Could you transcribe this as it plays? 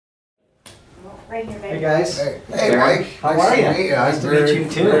Right here, baby. Hey guys. Hey Mike. How are you? Nice to meet you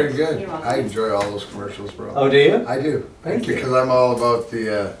too. Very good. You're welcome. I enjoy all those commercials, bro. Oh, do you? I do. Thank you. Because I'm all about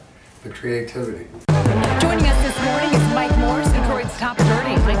the creativity. Joining us this morning is Mike Morse, Detroit's top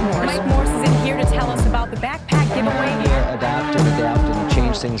attorney. Mike Morse is in here to tell us about the backpack giveaway. Adapt and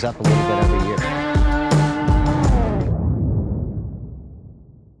change things up a little bit every year.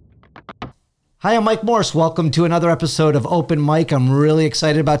 Hi, I'm Mike Morse. Welcome to another episode of Open Mic. I'm really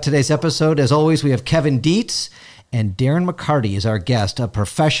excited about today's episode. As always, we have Kevin Dietz and Darren McCarty is our guest, a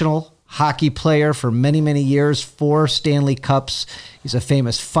professional hockey player for many, many years, 4 Stanley Cups. He's a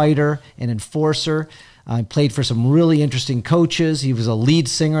famous fighter and enforcer. Played for some really interesting coaches. He was a lead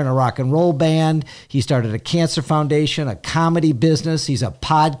singer in a rock and roll band. He started a cancer foundation, a comedy business. He's a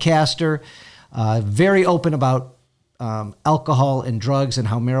podcaster, very open about alcohol and drugs and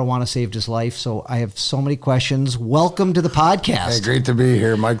how marijuana saved his life. So I have so many questions. Welcome to the podcast. Hey, great to be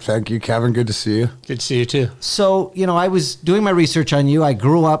here, Mike. Thank you, Kevin. Good to see you. Good to see you too. So, I was doing my research on you. I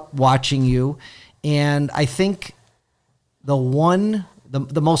grew up watching you, and I think the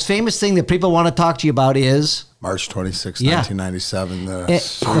most famous thing that people want to talk to you about is March 26, Yeah. 1997, the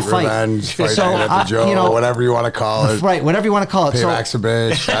Sweet the fight. Revenge, Fight So, Night at the Joe, whatever you want to call it. right, whatever you want to call it. Payback's a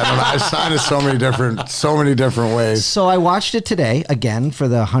bitch. I don't know. I signed it so many different ways. So I watched it today again for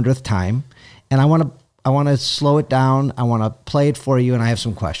the 100th time, and I want to slow it down. I want to play it for you, and I have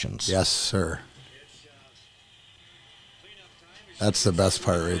some questions. Yes, sir. That's the best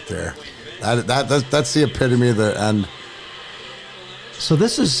part right there. That's the epitome of the end. So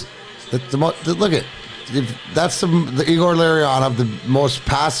this is Look at that's the Igor Larionov, the most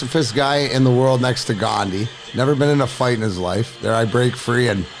pacifist guy in the world next to Gandhi. Never been in a fight in his life. There I break free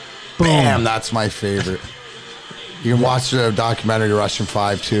and bam, that's my favorite. You can watch the documentary Russian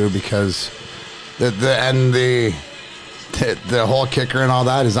 5 too, because the whole kicker and all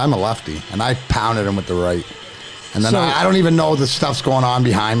that is I'm a lefty and I pounded him with the right. And then I don't even know the stuff's going on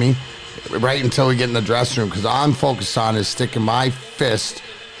behind me right until we get in the dressing room, because all I'm focused on is sticking my fist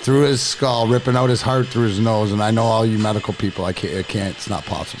through his skull, ripping out his heart through his nose. And I know all you medical people, I can't, it's not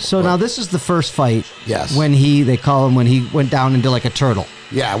possible. So now this is the first fight. Yes. When they call him when he went down into like a turtle.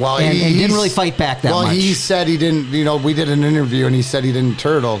 Yeah, well, and didn't really fight back that much. Well, he said he didn't. We did an interview, and he said he didn't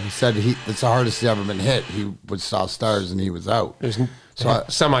turtle. He said it's the hardest he's ever been hit. He saw stars, and he was out. So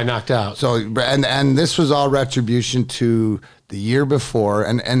semi knocked out. So and this was all retribution to the year before.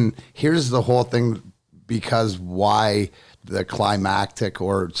 And here's the whole thing, because why the climactic,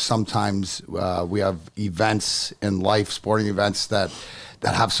 or sometimes we have events in life, sporting events that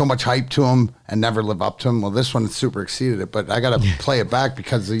have so much hype to them and never live up to them. Well, this one super exceeded it, but I got to play it back,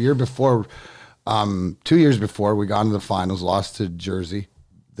 because the year before, 2 years before, we got into the finals, lost to Jersey.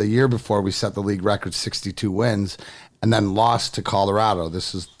 The year before, we set the league record, 62 wins, and then lost to Colorado.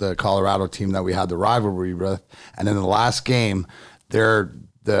 This is the Colorado team that we had the rivalry with. And in the last game, they're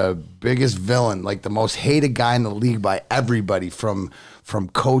the biggest villain, like the most hated guy in the league by everybody, from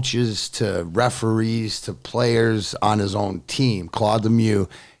coaches to referees to players on his own team. Claude Lemieux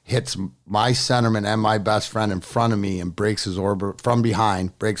hits my centerman and my best friend in front of me and breaks his orbital from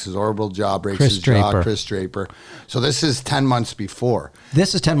behind, breaks his orbital jaw, breaks Chris his Draper. jaw, Chris Draper. So this is 10 months before.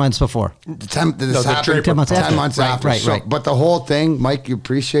 This is 10 months before. This happened 10 months 10 after. months Right, after. right, So, right. but the whole thing, Mike, you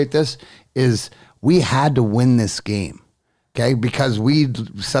appreciate this, is we had to win this game. Okay, because we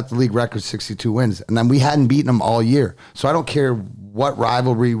set the league record 62 wins, and then we hadn't beaten them all year. So I don't care what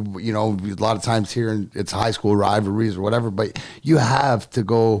rivalry, a lot of times here it's high school rivalries or whatever, but you have to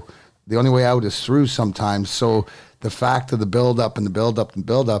go, the only way out is through sometimes. So the fact of the build-up and the build-up and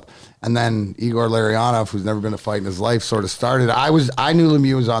build-up, and then Igor Larionov, who's never been a fight in his life, sort of started. I knew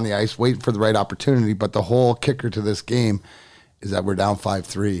Lemieux was on the ice, waiting for the right opportunity, but the whole kicker to this game is that we're down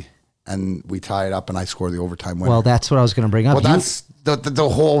 5-3. And we tie it up, and I score the overtime winner. Well, that's what I was going to bring up. Well, that's the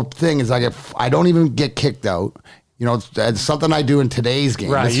whole thing is I don't even get kicked out. It's something I do in today's game.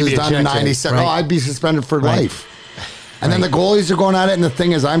 Right, This you'd was be done in ejected. 97. Right. Oh, I'd be suspended for Right. life. And then the goalies are going at it, and the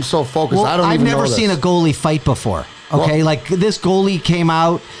thing is, I'm so focused. I don't I've even never know this. seen a goalie fight before. Okay, Well- like this goalie came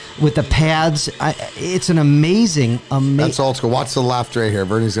out with the pads. It's an amazing. That's old school. Watch the left right here.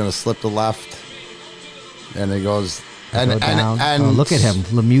 Bernie's going to slip the left, and he goes. Go down. Look at him.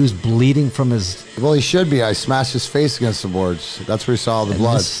 Lemieux's bleeding from his. Well, he should be. I smashed his face against the boards. That's where he saw the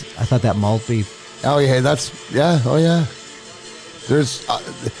blood. I thought that Maltby. Oh yeah, oh yeah. There's,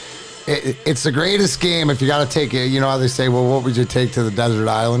 it's the greatest game if you got to take it. You know how they say, well, what would you take to the desert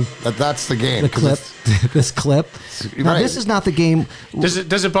island? That's the game. The clip. This clip. Now, right. this is not the game. Does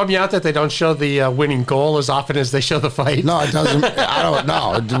it bum you out that they don't show the winning goal as often as they show the fight? No, it doesn't. I don't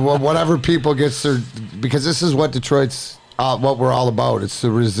know. Whatever people gets their, because this is what Detroit's what we're all about. It's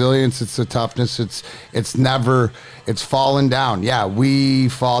the resilience. It's the toughness. It's falling down. Yeah, we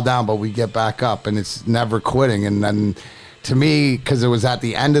fall down, but we get back up, and it's never quitting. And then, to me, because it was at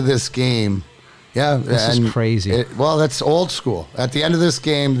the end of this game. Yeah, this is crazy. Well, that's old school. At the end of this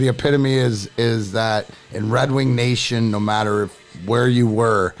game, the epitome is that in Red Wing Nation, no matter where you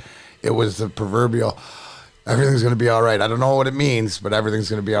were, it was the proverbial, everything's going to be all right. I don't know what it means, but everything's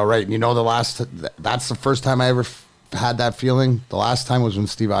going to be all right. And that's the first time I ever had that feeling. The last time was when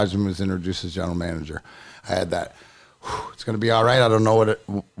Steve Yzerman was introduced as general manager. I had that, it's going to be all right. I don't know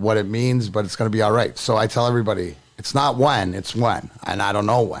what it means, but it's going to be all right. So I tell everybody, it's not when, it's when. And I don't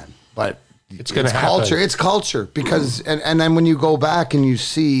know when, but it's going to happen. Culture. It's culture because, and then when you go back and you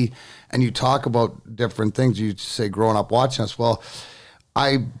see and you talk about different things, you say growing up watching us. Well,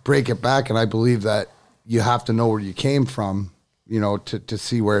 I break it back and I believe that you have to know where you came from, to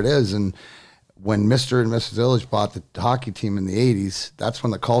see where it is. And when Mr. and Mrs. Illich bought the hockey team in the 80s, that's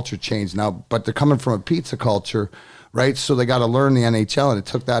when the culture changed. Now, but they're coming from a pizza culture, right? So they got to learn the NHL, and it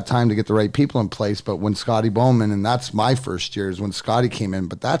took that time to get the right people in place. But when Scotty Bowman, and that's my first year, is when Scotty came in,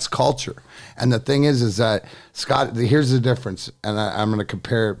 but that's culture. And the thing is that here's the difference, and I'm going to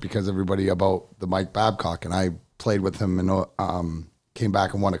compare it because everybody about the Mike Babcock, and I played with him and came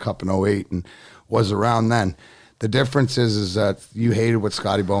back and won a cup in 08 and was around then. The difference is that you hated what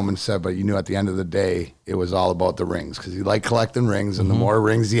Scotty Bowman said, but you knew at the end of the day, it was all about the rings because he liked collecting rings, and the more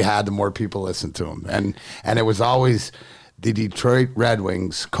rings he had, the more people listened to him. And it was always the Detroit Red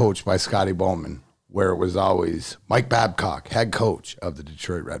Wings coached by Scotty Bowman, where it was always Mike Babcock, head coach of the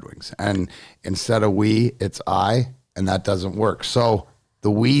Detroit Red Wings. And instead of we, it's I, and that doesn't work. So the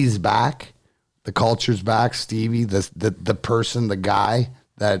we's back, the culture's back, Stevie, the person, the guy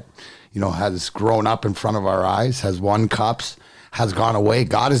that has grown up in front of our eyes, has won cups, has gone away,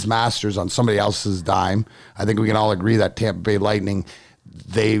 got his masters on somebody else's dime. I think we can all agree that Tampa Bay Lightning,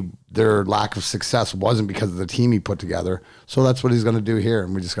 their lack of success wasn't because of the team he put together. So that's what he's going to do here.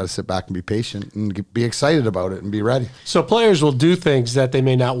 And we just got to sit back and be patient and be excited about it and be ready. So players will do things that they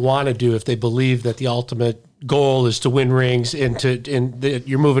may not want to do if they believe that the ultimate goal is to win rings and that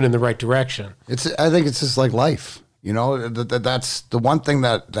you're moving in the right direction. I think it's just like life. That's the one thing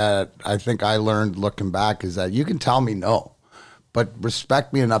that I think I learned looking back is that you can tell me no, but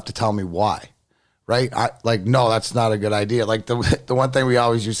respect me enough to tell me why, right? No, that's not a good idea. Like the one thing we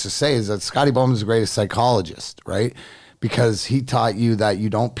always used to say is that Scotty Bowman's the greatest psychologist, right? Because he taught you that you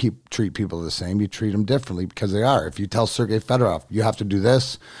don't treat people the same. You treat them differently because they are. If you tell Sergei Fedorov, you have to do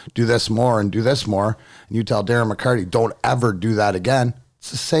this more, and do this more, and you tell Darren McCarty, don't ever do that again, it's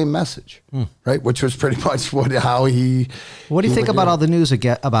the same message, right? Which was pretty much how he. What do you think about all the news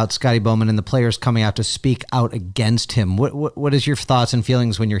about Scotty Bowman and the players coming out to speak out against him? What is your thoughts and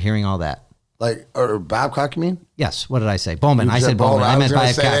feelings when you're hearing all that? Or Babcock, you mean? Yes. What did I say? Bowman. I said Bowman. I meant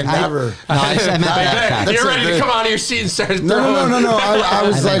Babcock. I meant Babcock. You're ready to come out of your seat and start throwing. No. I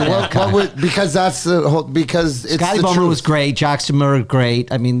was like, what would, because that's the whole, because it's Scotty the Bowman truth. was great. Jacques Demers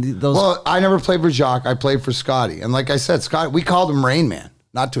great. I mean, those. Well, I never played for Jacques. I played for Scotty. And like I said, Scotty, we called him Rain Man,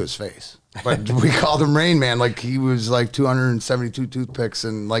 not to his face. But we called him Rain Man, like he was like 272 toothpicks,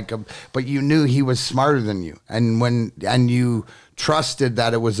 and but you knew he was smarter than you, and you trusted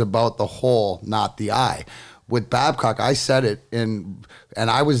that it was about the whole, not the eye. With Babcock, I said it, and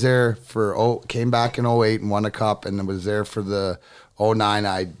I was there came back in 08 and won a cup, and was there for the 09.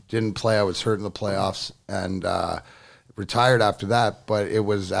 I didn't play. I was hurt in the playoffs, and retired after that, but it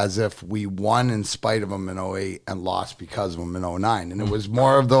was as if we won in spite of him in 08 and lost because of him in 09. And it was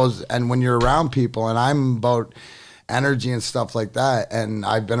more of those, and when you're around people, and I'm about energy and stuff like that, and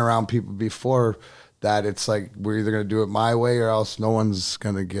I've been around people before that it's like, we're either going to do it my way or else no one's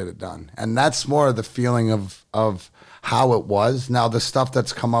going to get it done. And that's more of the feeling of how it was. Now, the stuff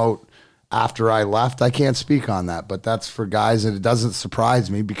that's come out after I left, I can't speak on that, but that's for guys, and it doesn't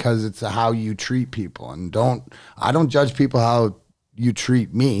surprise me because it's how you treat people. And I don't judge people how you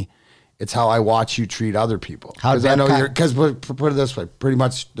treat me. It's how I watch you treat other people. Because I know put it this way, pretty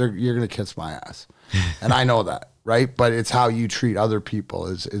much you're going to kiss my ass. And I know that, right? But it's how you treat other people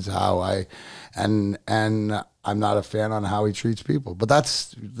is how and I'm not a fan on how he treats people. But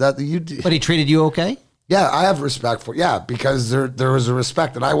But he treated you okay? Yeah, I have respect for because there was a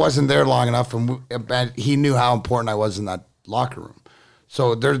respect, and I wasn't there long enough, and he knew how important I was in that locker room.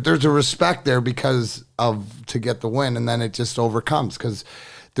 So there's a respect there because to get the win, and then it just overcomes because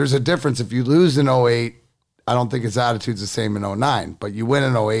there's a difference. If you lose in 08, I don't think his attitude's the same in 09, but you win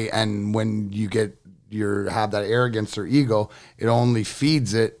in 08, and when you have that arrogance or ego, it only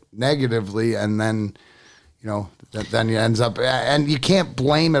feeds it negatively, and then then you ends up, and you can't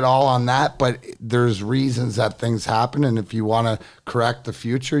blame it all on that, but there's reasons that things happen. And if you want to correct the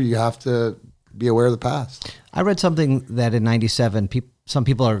future, you have to be aware of the past. I read something that in 97, some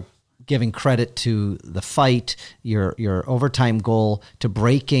people are giving credit to the fight, your overtime goal, to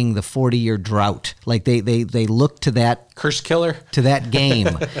breaking the 40-year drought. Like they look to that Curse killer. to that game.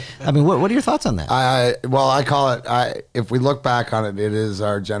 I mean, what are your thoughts on that? I call it, if we look back on it, it is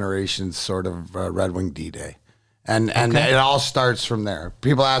our generation's sort of Red Wing D-Day. And it all starts from there.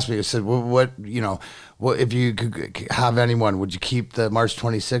 People ask me, I said, well, what if you could have anyone, would you keep the March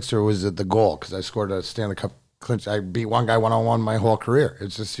 26th or was it the goal? Because I scored a Stanley Cup clinch. I beat one guy one-on-one my whole career.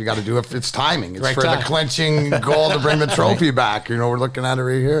 It's just, you got to do it. It's timing. It's right for time. The clinching goal to bring the trophy back. We're looking at it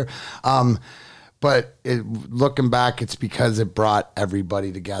right here. But looking back, it's because it brought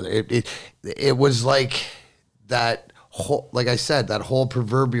everybody together. It was like that whole, like I said, that whole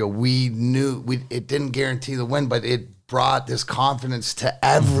proverbial, we knew it didn't guarantee the win, but it brought this confidence to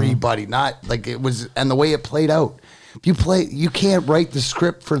everybody. Not like it was, and the way it played out. You can't write the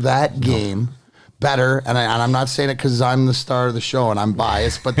script for that game better, and I'm not saying it because I'm the star of the show and I'm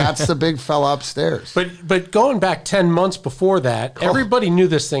biased, but that's the big fella upstairs. But going back 10 months before that, everybody knew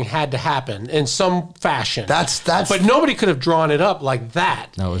this thing had to happen in some fashion. That's. But nobody could have drawn it up like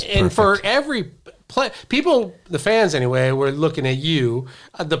that. No, it was and perfect. for every people, the fans anyway, were looking at you.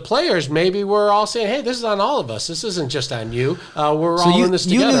 The players maybe were all saying, "Hey, this is on all of us. This isn't just on you. We're all in this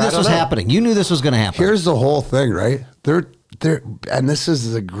together." You knew this was happening. You knew this was going to happen. Here's the whole thing, right? And this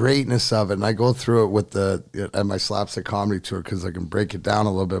is the greatness of it. And I go through it at my slapstick comedy tour because I can break it down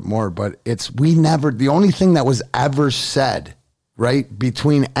a little bit more. But the only thing that was ever said, right,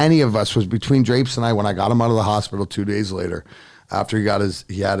 between any of us was between Drapes and I when I got him out of the hospital 2 days later after he had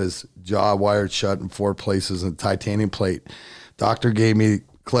his jaw wired shut in 4 places and titanium plate. Doctor gave me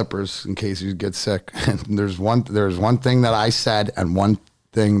clippers in case he get sick. And there's one thing that I said and one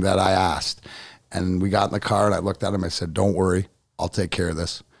thing that I asked. And we got in the car and I looked at him. I said, "Don't worry, I'll take care of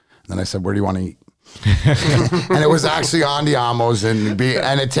this." And then I said, "Where do you want to eat?" And it was actually on Diamo's, and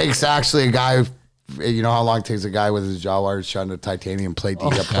it takes actually a guy. You know how long it takes a guy with his jaw wired shut in a titanium plate to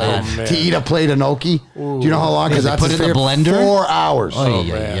eat a plate of gnocchi? Do you know how long? Because that's put it in the blender. 4 hours.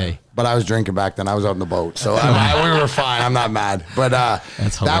 Yeah. But I was drinking back then. I was out in the boat, so we were fine. I'm not mad. But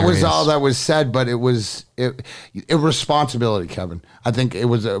that was all that was said. But it was responsibility, Kevin. I think it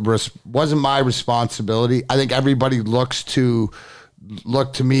wasn't my responsibility. I think everybody look to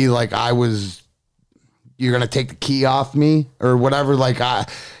me like you're gonna take the key off me or whatever.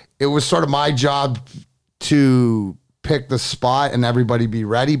 It was sort of my job to pick the spot and everybody be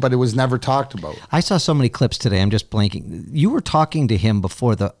ready, but it was never talked about. I saw so many clips today. I'm just blanking. You were talking to him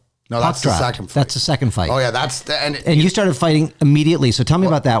before the. No, that's the second fight. That's the second fight. Oh, yeah, and you started fighting immediately. So tell me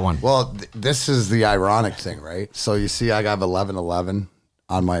about that one. Well, this is the ironic thing, right? So you see I got 11/11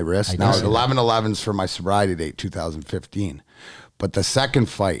 on my wrist. Now, 11/11's for my sobriety date, 2015. But the second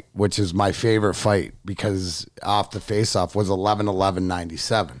fight, which is my favorite fight because off the face-off, was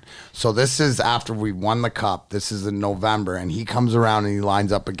 11/11/97. So this is after we won the cup. This is in November, and he comes around and he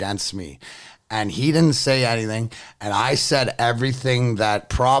lines up against me. And he didn't say anything, and I said everything that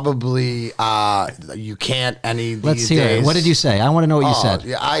probably you can't any of these Let's hear days. it. What did you say? I want to know what you said.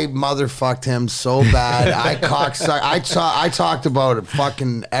 Yeah, I motherfucked him so bad. I talked about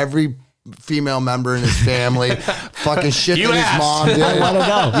fucking every female member in his family, fucking shit that his mom did. I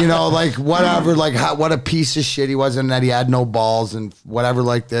want to know. Like whatever, like what a piece of shit he was, and that he had no balls and whatever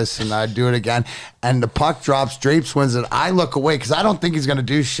like this, and I'd do it again. And the puck drops, Drapes wins it. I look away because I don't think he's gonna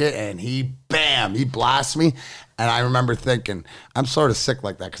do shit, and he blasts me. And I remember thinking, I'm sort of sick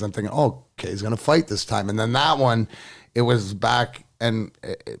like that because I'm thinking, oh, okay, he's gonna fight this time. And then that one, it was back in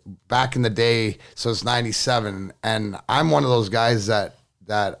the day, so it's 97, and I'm one of those guys that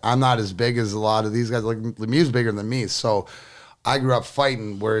I'm not as big as a lot of these guys. Like Lemieux's bigger than me, so I grew up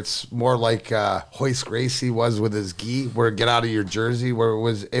fighting where it's more like Hoist Gracie was with his gi, where get out of your jersey, where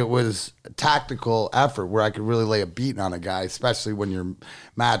it was a tactical effort where I could really lay a beating on a guy, especially when you're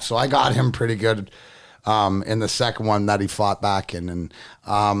mad. So I got him pretty good in the second one that he fought back in. And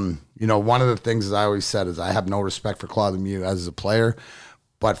one of the things that I always said is I have no respect for Claude Lemieux as a player,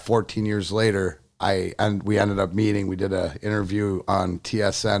 but 14 years later. We ended up meeting. We did an interview on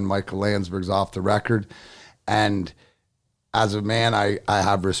TSN. Michael Landsberg's Off the Record, and as a man, I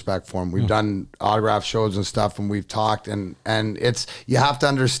have respect for him. We've done autograph shows and stuff, and we've talked. And it's you have to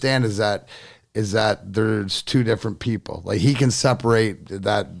understand is that there's two different people. Like he can separate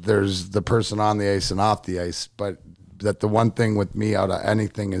that there's the person on the ice and off the ice, but the one thing with me out of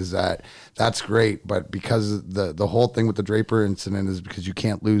anything is that that's great, but because the whole thing with the Draper incident is because you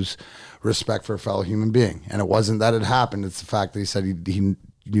can't lose respect for a fellow human being, and it wasn't that it happened. It's the fact that he said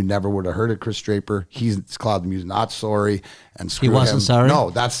you never would have hurt Chris Draper. Cloud Muse not sorry, and screw He wasn't him. sorry? No,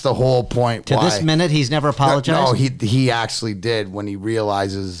 that's the whole point. To this minute, he's never apologized? No, he actually did when he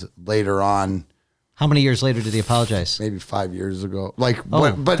realizes later on. How many years later did he apologize? Maybe 5 years ago. Like,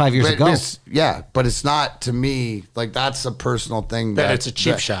 Oh, 5 years ago. Yeah, but it's not to me. Like, that's a personal thing. That it's a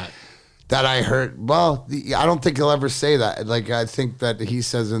cheap shot. That I heard. Well, I don't think he'll ever say that. Like, I think that he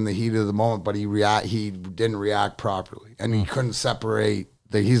says in the heat of the moment, but he didn't react properly, and he couldn't separate.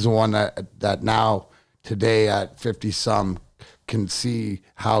 That he's the one that now today at 50 some can see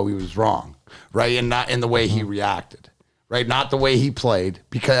how he was wrong, right, and not in the way he reacted. Right, not the way he played,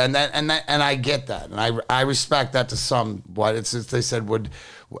 because and I get that, and I respect that to some. But it's just, they said, would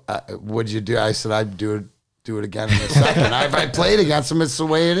you do? I said I'd do it again in a second. If I played against him, it's the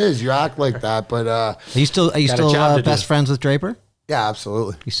way it is. You act like that, but Are you still best friends with Draper? yeah,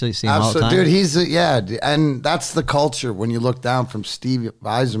 absolutely. You still see him all the time? Dude, and that's the culture when you look down from Steve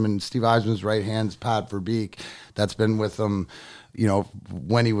Yzerman. Steve Yzerman's right hand's Pat Verbeek. That's been with him,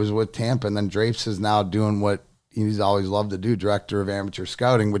 when he was with Tampa, and then Drapes is now doing what he's always loved to do, director of amateur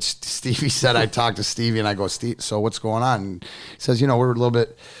scouting, which Stevie said. I talked to Stevie and I go, Steve, so what's going on? And he says, we're a little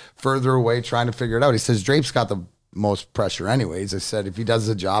bit further away trying to figure it out. He says, Drape's got the most pressure anyways. I said, if he does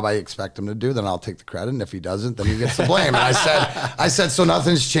the job I expect him to do, then I'll take the credit. And if he doesn't, then he gets the blame. And I said, so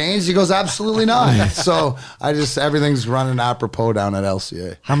nothing's changed? He goes, absolutely not. So everything's running apropos down at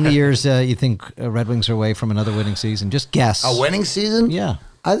LCA. How many years you think Red Wings are away from another winning season? Just guess. A winning season? Yeah.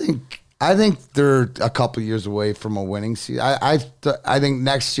 I think they're a couple years away from a winning season. I think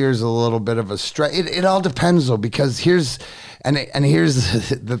next year's a little bit of a stretch. It all depends though, because here's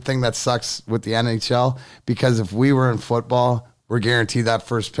the thing that sucks with the NHL, because if we were in football, we're guaranteed that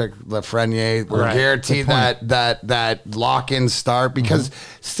first pick, Lafreniere. We're guaranteed that lock-in start, because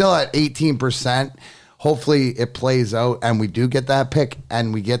still at 18%, hopefully it plays out and we do get that pick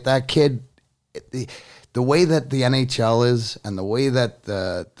and we get that kid. The way that the NHL is, and the way that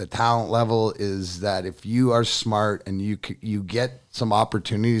the talent level is, that if you are smart and you get some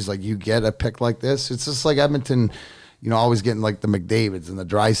opportunities, like you get a pick like this, it's just like Edmonton, always getting like the McDavids and the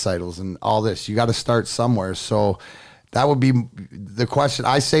Dreisaitl's and all this. You got to start somewhere. So that would be the question.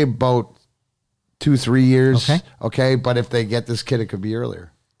 I say about 2-3 years. Okay. But if they get this kid, it could be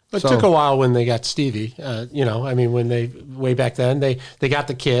earlier. It took a while when they got Stevie. When way back then they got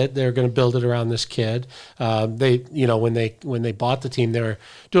the kid, they're going to build it around this kid. When they bought the team, they were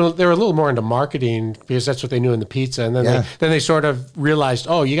a little more into marketing, because that's what they knew in the pizza. And then they sort of realized,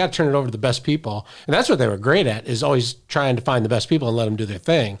 oh, you got to turn it over to the best people, and that's what they were great at, is always trying to find the best people and let them do their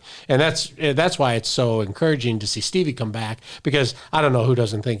thing. And that's why it's so encouraging to see Stevie come back, because I don't know who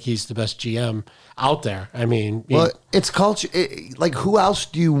doesn't think he's the best GM out there. I mean, it's culture. Like, who else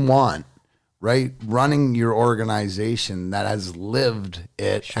do you want, right, running your organization that has lived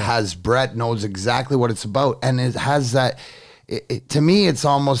it, has Brett, knows exactly what it's about, and it has that. To me, it's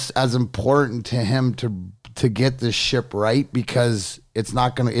almost as important to him to get this ship right, because it's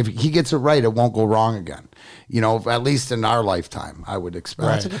not going to, if he gets it right, it won't go wrong again. At least in our lifetime, I would expect.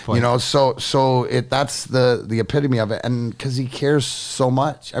 That's a good point. So that's the epitome of it, and because he cares so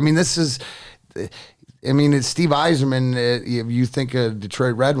much. It's Steve Yzerman. If you think of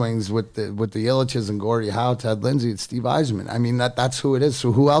Detroit Red Wings with the Illiches and Gordie Howe, Ted Lindsay, it's Steve Yzerman. That's who it is.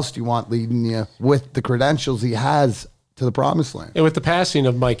 So who else do you want leading you with the credentials he has to the promised land? And with the passing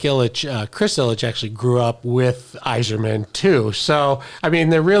of Mike Ilitch, Chris Ilitch actually grew up with Yzerman too. So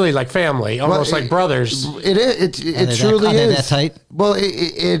they're really like family, almost like brothers. It is. It truly is. That tight? Well,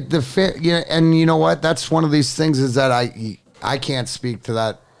 and you know what? That's one of these things, is that I can't speak to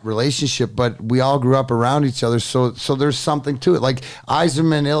that relationship, but we all grew up around each other, so there's something to it. Like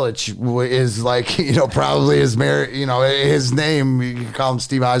Yzerman Ilitch is like, probably his his name, you can call him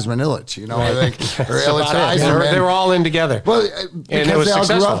Steve Yzerman Ilitch, I think, or Ilitch Yzerman. They were all in together. Well, because they all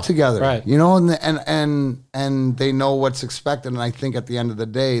grew up together, right? And they know what's expected, and I think at the end of the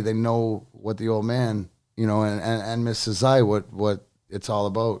day, they know what the old man, and Mrs. I what it's all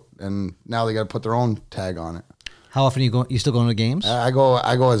about, and now they got to put their own tag on it. How often you still going to games? I go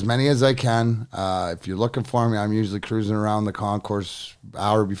as many as I can. If you're looking for me, I'm usually cruising around the concourse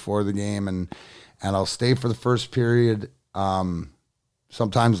hour before the game, and I'll stay for the first period,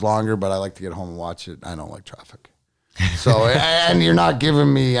 sometimes longer, but I like to get home and watch it. I don't like traffic. So, and you're not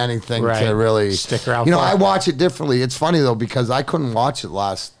giving me anything to really stick around. I watch it differently. It's funny though, because I couldn't watch it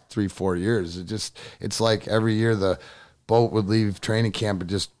last 3-4 years. It's like every year the boat would leave training camp and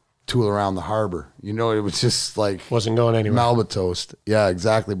just tool around the harbor. You know, it was just like Wasn't going anywhere. Melba toast. Yeah,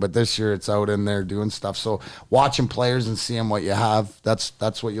 exactly. But this year it's out in there doing stuff. So watching players and seeing what you have,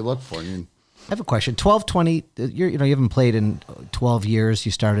 that's what you look for. I mean, I have a question. 12, 20, you haven't played in 12 years.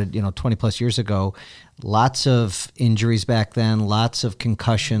 You started, 20 plus years ago. Lots of injuries back then, lots of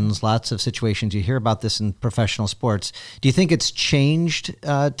concussions, lots of situations. You hear about this in professional sports. Do you think it's changed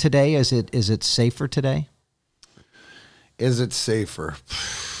today? Is it safer today? is it safer?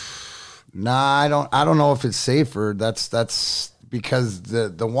 Nah, I don't know if it's safer. That's because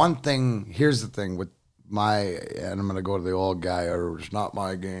the one thing, here's the thing with and I'm going to go to the old guy, or it's not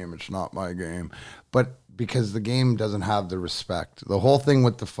my game, it's not my game. But because the game doesn't have the respect. The whole thing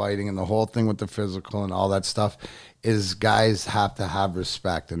with the fighting and the whole thing with the physical and all that stuff is guys have to have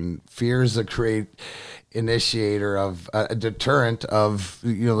respect. And fear is a great initiator of a deterrent of,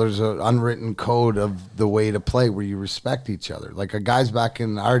 there's an unwritten code of the way to play where you respect each other. Like guys back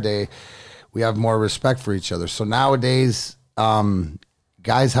in our day, we have more respect for each other. So nowadays,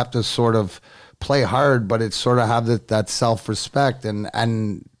 guys have to sort of play hard, but it's sort of have that self-respect.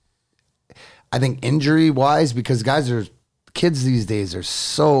 And I think injury-wise, because kids these days are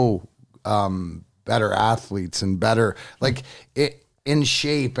so better athletes and better, like in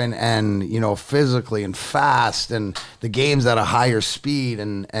shape and physically and fast, and the game's at a higher speed.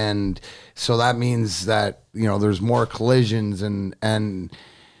 And so that means that, there's more collisions and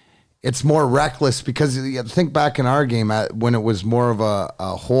it's more reckless, because think back in our game when it was more of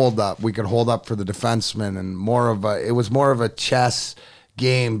a hold up, we could hold up for the defenseman, and it was more of a chess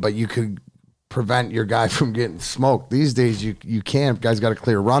game, but you could prevent your guy from getting smoked. These days you can't. Guys got a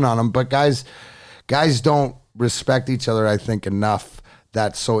clear run on them, but guys don't respect each other, I think, enough,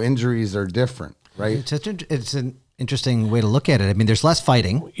 so injuries are different, right? It's an interesting way to look at it. I mean, there's less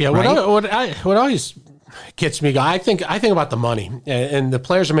fighting. Yeah, right? What always gets me. I think about the money, and the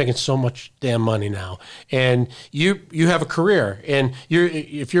players are making so much damn money now. And you have a career, and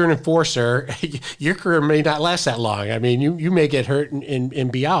if you're an enforcer, your career may not last that long. I mean, you may get hurt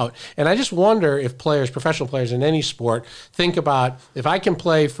and be out. And I just wonder if professional players in any sport, think about, if I can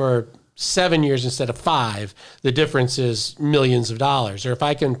play for 7 years instead of 5, the difference is millions of dollars. Or if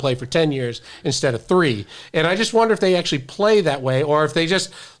I can play for 10 years instead of 3. And I just wonder if they actually play that way, or if they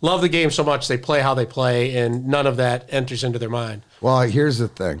just love the game so much they play how they play, and none of that enters into their mind. Well, here's the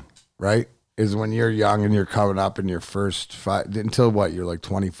thing, right? Is when you're young and you're coming up in your first 5, until what, you're like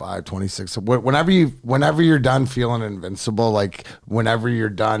 25, 26. Whenever you're done feeling invincible, like whenever you're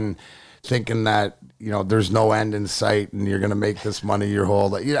done thinking that, there's no end in sight and you're going to make this money your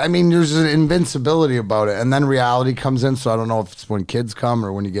whole life. I mean, there's an invincibility about it. And then reality comes in. So I don't know if it's when kids come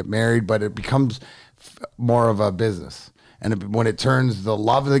or when you get married, but it becomes more of a business. And when the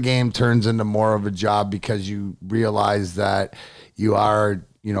love of the game turns into more of a job, because you realize that you are,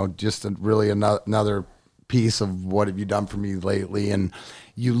 just really another piece of what have you done for me lately. And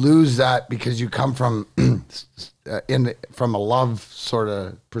you lose that because you come from from a love sort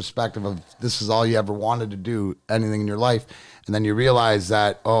of perspective of this is all you ever wanted to do, anything in your life. And then you realize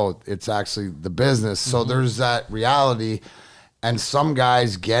that, it's actually the business. So there's that reality, and some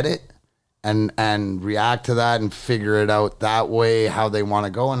guys get it and react to that and figure it out that way, how they want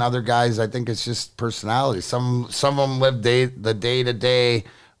to go. And other guys, I think it's just personality. Some of them live the day to day,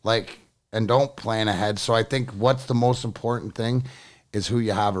 and don't plan ahead. So I think what's the most important thing is who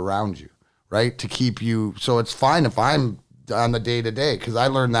you have around you, right? To keep you. So it's fine if I'm on the day to day, because I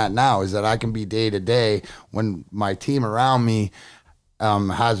learned that now, is that I can be day to day when my team around me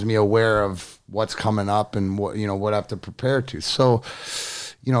has me aware of what's coming up and what I have to prepare to. So,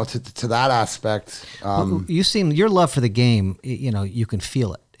 to that aspect, your love for the game, you can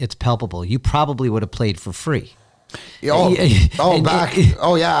feel it. It's palpable. You probably would have played for free. Yeah,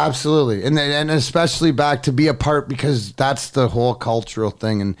 absolutely. And especially back to be a part, because that's the whole cultural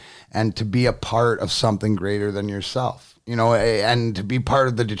thing, and to be a part of something greater than yourself, and to be part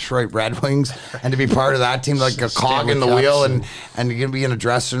of the Detroit Red Wings and to be part of that team, like a cog in the wheel, and you're going to be in a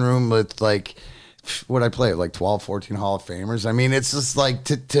dressing room with what I play, 12, 14 Hall of Famers. I mean, it's just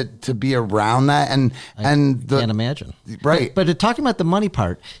to be around that and can't imagine. Right. But talking about the money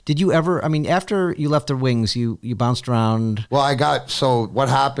part, did you ever, after you left the Wings, you bounced around? Well, so what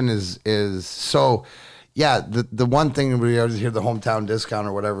happened is the one thing we always hear, the hometown discount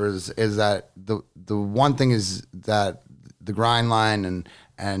or whatever, is that the one thing is that the grind line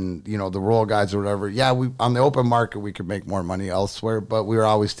and the role guys or whatever. Yeah, we on the open market we could make more money elsewhere, but we were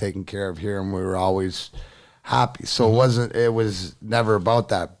always taken care of here, and we were always happy. So it was never about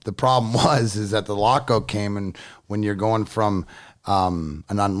that. The problem is that the lockout came, and when you're going from an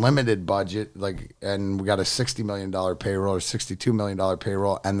unlimited budget, and we got a $60 million payroll or $62 million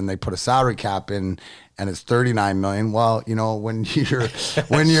payroll, and then they put a salary cap in, and it's $39 million. Well, when you're you had to-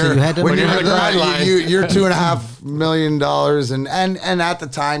 when you're on the gridiron. you're $2.5 million, and at the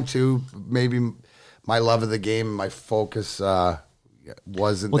time too, maybe my love of the game, my focus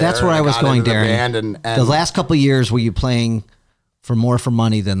wasn't. Well, there, that's where and I was got going, into the Darren. band and The last couple of years, were you playing for more for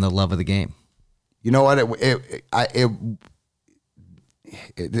money than the love of the game? you know what?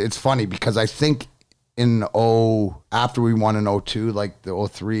 It's funny because I think after we won in 02, like the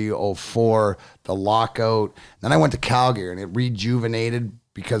 03, 04, the lockout, then I went to Calgary and it rejuvenated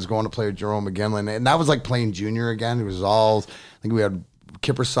because going to play with Jerome McGinley, and that was like playing junior again. It was all, I think we had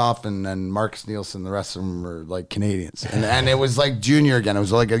Kippersoff and then Marcus Nielsen, the rest of them were like Canadians. And it was like junior again. It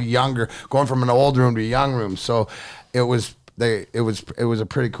was like going from an old room to a young room. So it was a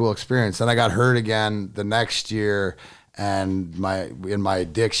pretty cool experience. Then I got hurt again the next year and in my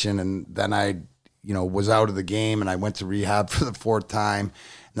addiction, and then I was out of the game and I went to rehab for the fourth time.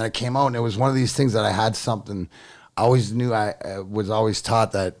 And then I came out and it was one of these things that I had something. I always knew I was always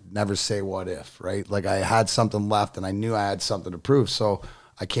taught that never say what if, right? Like I had something left and I knew I had something to prove. So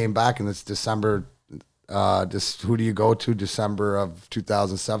I came back and it's December. Who do you go to? December of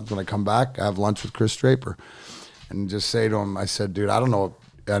 2007. When I come back, I have lunch with Chris Draper and just say to him, I said, dude, I don't know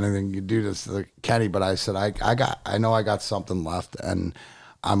anything you do this to Kenny, but I said, I know I got something left and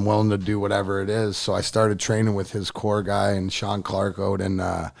I'm willing to do whatever it is. So I started training with his core guy and Sean Clark out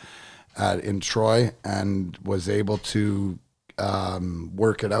in Troy, and was able to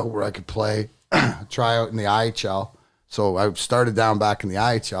work it out where I could play, try out in the IHL. So I started down back in the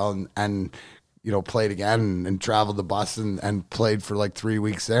IHL and played again and traveled the bus and played for like 3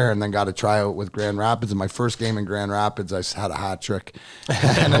 weeks there, and then got a tryout with Grand Rapids. In my first game in Grand Rapids, I had a hat trick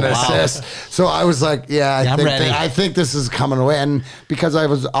and an assist. So I was like, I think this is coming away. And because I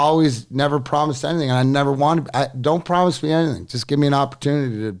was always never promised anything, and I never wanted, don't promise me anything. Just give me an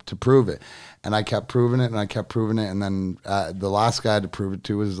opportunity to prove it. And I kept proving it, and I kept proving it. And then the last guy to prove it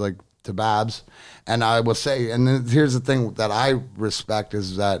to was like to Babs. And I will say, and then here's the thing that I respect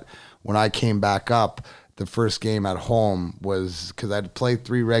is that when I came back up, the first game at home was because I'd played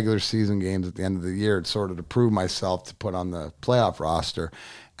 3 regular season games at the end of the year, sort of to prove myself to put on the playoff roster.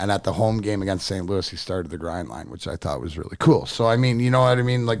 And at the home game against St. Louis, he started the grind line, which I thought was really cool. So, I mean, you know what I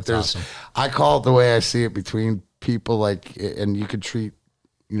mean? Like, That's awesome. I call it the way I see it between people, like, and you could treat,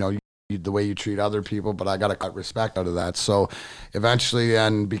 the way you treat other people, but I got to cut respect out of that. So eventually,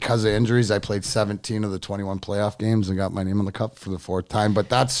 and because of injuries, I played 17 of the 21 playoff games and got my name on the cup for the 4th time. But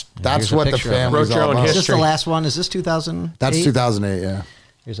that's here's a what the picture of it. family's Wrote your all own about. Is this the History. last one? Is this 2008? That's 2008, yeah.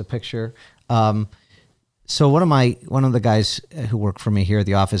 Here's a picture. So one of the guys who worked for me here at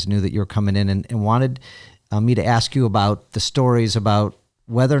the office knew that you were coming in and wanted me to ask you about the stories about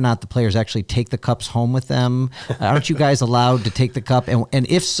whether or not the players actually take the cups home with them. Aren't you guys allowed to take the cup? And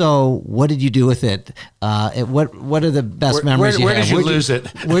if so, what did you do with it? What are the best memories you where have? did you lose it?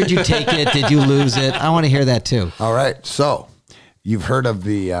 Where'd you take it? Did you lose it? I want to hear that too. All right. So you've heard of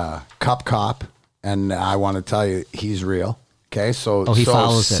the Cup Cop, and I want to tell you he's real. Okay. So, he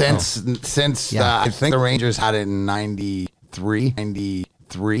follows it. Since Yeah. I think the Rangers had it in 93.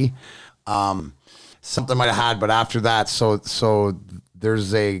 Something might have had, but after that, so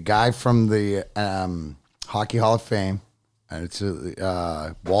there's a guy from the Hockey Hall of Fame, and it's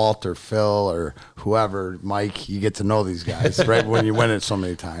Walt or Phil or whoever, Mike. You get to know these guys, right? When you win it so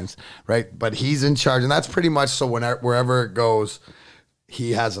many times, right? But he's in charge, and that's pretty much so wherever it goes,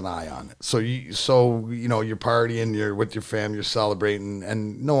 he has an eye on it. So you're partying, you're with your fam, you're celebrating,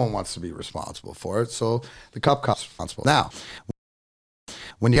 and no one wants to be responsible for it. So the Cup Cup's responsible. Now,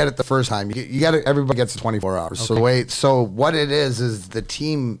 when you get it the first time, you got it. Everybody gets 24 hours. Okay. So what it is the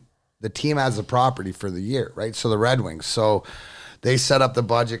team has the property for the year, right? So the Red Wings. So they set up the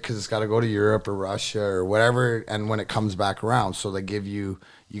budget because it's got to go to Europe or Russia or whatever. And when it comes back around, so they give you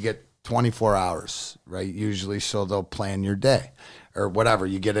get 24 hours, right? Usually, so they'll plan your day or whatever.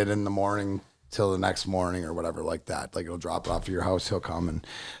 You get it in the morning till the next morning or whatever like that. Like, it'll drop it off at your house, he'll come. And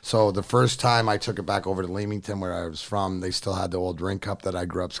so the first time I took it back over to Leamington, where I was from, they still had the old rink cup that I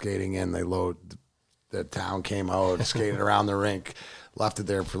grew up skating in. The town came out, skated around the rink, left it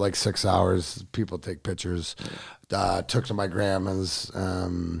there for like 6 hours. People take pictures. Took to my grandma's,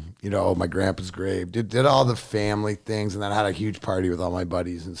 my grandpa's grave. Did all the family things, and then had a huge party with all my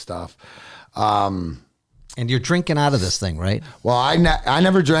buddies and stuff. And you're drinking out of this thing, right? Well, I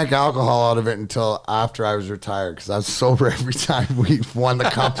never drank alcohol out of it until after I was retired, because I was sober every time we won the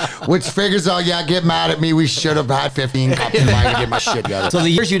cup, which figures out, get mad at me. We should have had 15 cups in mine to get my shit together. So the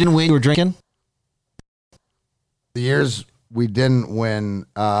years you didn't win, you were drinking? The years we didn't win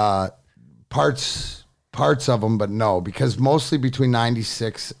parts of them, but no, because mostly between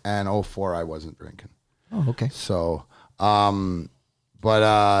 96 and 04, I wasn't drinking. Oh, okay. So, but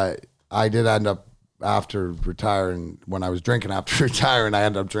I did end up after retiring, when I was drinking after retiring, I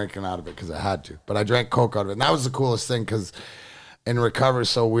ended up drinking out of it because I had to. But I drank Coke out of it. And that was the coolest thing because in recovery,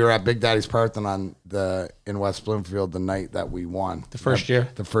 so we were at Big Daddy's Parthenon in West Bloomfield the night that we won. The first year?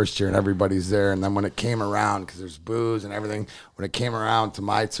 The first year, and everybody's there. And then when it came around, because there's booze and everything, when it came around to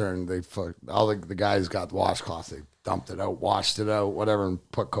my turn, all the guys got washcloths. They dumped it out, washed it out, whatever, and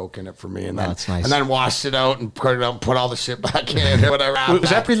put Coke in it for me. And then, that's nice. And then washed it out and put it out and put all the shit back in, whatever. Was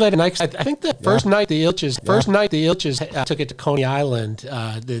that pretty late at night? I think the first night the Ilches took it to Coney Island.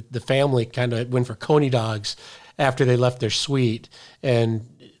 The family kind of went for Coney dogs after they left their suite, and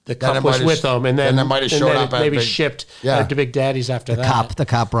the cup was with them, and then they might have showed up maybe shipped to Big Daddy's after that. The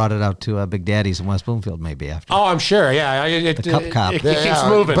cop brought it out to Big Daddy's in West Bloomfield maybe after. Oh, I'm sure. Yeah, The cop. It keeps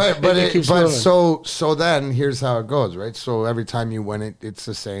moving. It keeps moving. So then here's how it goes, right? So every time you win it, it's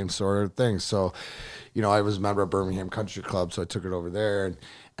the same sort of thing. So, I was a member of Birmingham Country Club, so I took it over there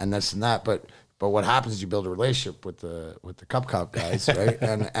and this and that. But what happens is you build a relationship with the Cup guys, right?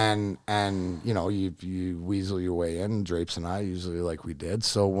 and you weasel your way in, Drapes and I usually like we did.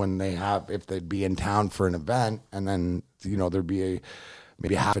 So when if they'd be in town for an event, and then there'd be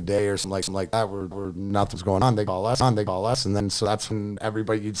maybe half a day or something like that where nothing's going on, they call us, and then so that's when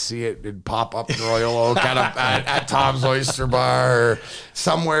everybody, you'd see it'd pop up in Royal Oak at Tom's Oyster Bar or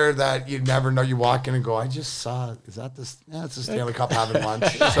somewhere that you'd never know. You walk in and go, I just saw, is that this? Yeah, it's the Stanley Cup having lunch.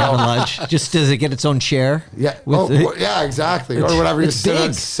 Having lunch. Just does it get its own chair? Yeah. Yeah, exactly. Or whatever. It's big.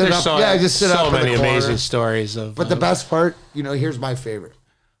 Just sit up. Just sit up. So many amazing stories of. But the best part, here's my favorite.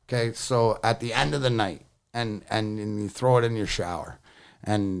 Okay, so at the end of the night, and you throw it in your shower.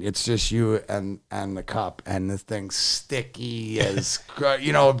 And it's just you and the cup, and this thing's sticky as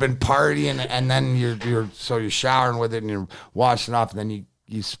been partying, and then you're showering with it and you're washing off, and then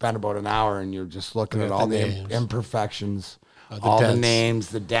you spend about an hour and you're just looking at all the imperfections, the names,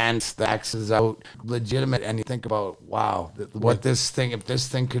 the dents, the X's out, legitimate, and you think about if this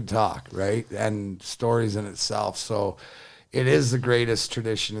thing could talk, right, and stories in itself. So it is the greatest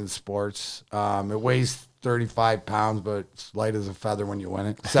tradition in sports. It weighs 35 pounds, but it's light as a feather when you win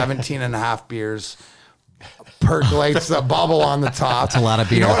it. 17 and a half beers, percolates the bubble on the top. That's a lot of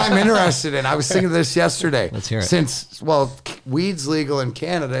beer. You know what I'm interested in? I was thinking of this yesterday. Let's hear it. Since, weed's legal in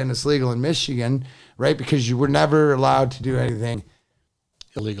Canada and it's legal in Michigan, right? Because you were never allowed to do anything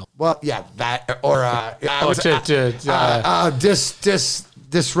illegal. Well, yeah, that, or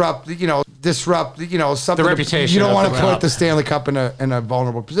disrupt, something. The reputation. You don't want to put the Stanley Cup in a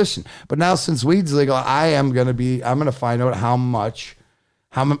vulnerable position. But now, since weed's legal, I'm going to find out how much,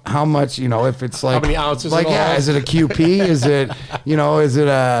 if it's like, how many ounces? Like, is it a QP? Is it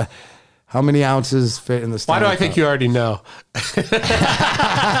how many ounces fit in the Stanley Cup? Why do I Cup? think you already know?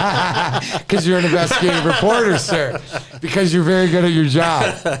 Because you're an investigative reporter, sir. Because you're very good at your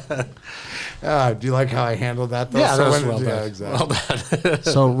job. Do you like how I handled that, though? Yeah, Yeah, exactly. Well done.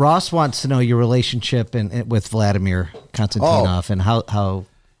 So Ross wants to know your relationship with Vladimir Konstantinov and how to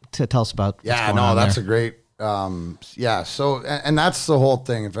tell us about. That's a great. So and that's the whole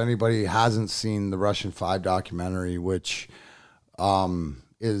thing. If anybody hasn't seen the Russian 5 documentary, which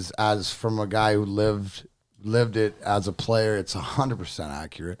is as from a guy who lived it as a player, it's 100%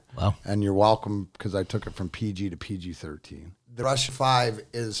 accurate. Wow. And you're welcome, because I took it from PG to PG-13. The Russian 5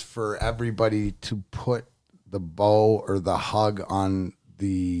 is for everybody to put the bow or the hug on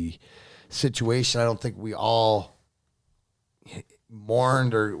the situation. I don't think we all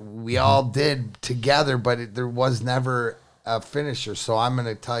mourned, or we all did together, but there was never a finisher. So I'm going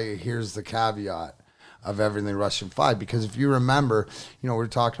to tell you, here's the caveat of everything Russian 5, because if you remember, we're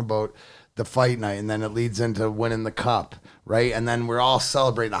talking about the fight night, and then it leads into winning the cup, right? And then we're all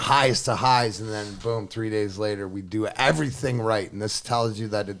celebrating the highest of highs, and then boom, 3 days later, we do everything right. And this tells you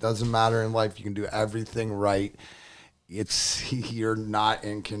that it doesn't matter in life. You can do everything right. You're not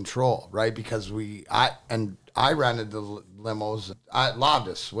in control, right? Because I rented the limos.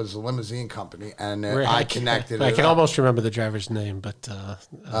 Lavdis was a limousine company, and I connected. I can almost remember the driver's name, but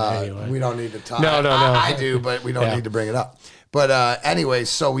anyway. We don't need to talk. No. I do, but we don't need to bring it up. But anyway,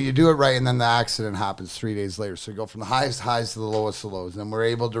 so you do it right, and then the accident happens 3 days later. So you go from the highest highs to the lowest of lows, and we're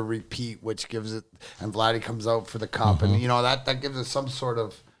able to repeat, which gives it. And Vladdy comes out for the cup, and that gives it some sort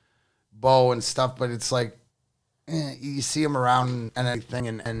of bow and stuff. But it's like you see him around and everything,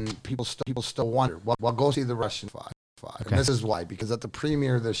 and people still wonder. Well, go see the Russian 5. Okay. And this is why, because at the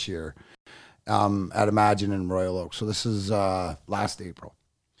premiere this year at Imagine in Royal Oak. So this is last April,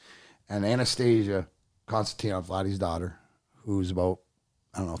 and Anastasia Konstantinov, Vladdy's daughter, who's about,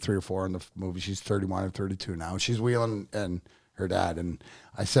 I don't know, 3 or 4 in the movie. She's 31 or 32 now. She's wheeling and her dad. And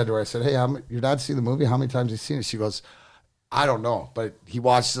I said to her, I said, hey, your dad see the movie? How many times has he seen it? She goes, I don't know, but he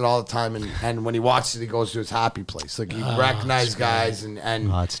watches it all the time. And when he watches it, he goes to his happy place. Like he recognizes guys and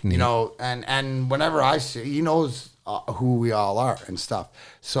that's neat. you know, and whenever I see, he knows who we all are and stuff.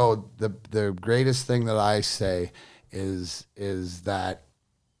 So the greatest thing that I say is that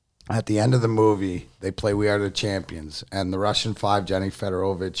at the end of the movie, they play We Are the Champions, and the Russian Five, Jenny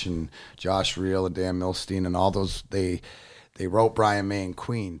Fedorovich and Josh Reel and Dan Milstein and all those, they wrote Brian May and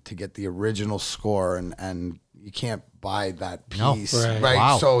Queen to get the original score, and you can't buy that piece, No. right?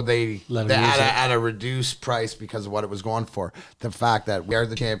 Wow. So they Let 'em use it. at a reduced price because of what it was going for. The fact that We Are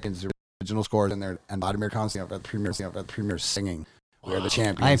the Champions, the original score is in there, and Vladimir Konstantinov at the premiere singing We Are the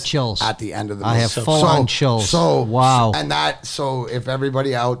Champions. I have chills. At the end of the I movie. have full-on chills. So Wow. So if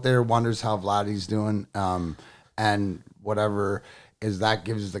everybody out there wonders how Vladdy's doing, and whatever, is that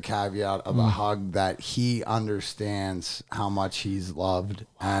gives the caveat of a hug that he understands how much he's loved,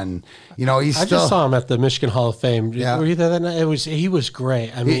 and you know he's I still. just saw him at the Michigan Hall of Fame. Yeah. Were you there that night? He was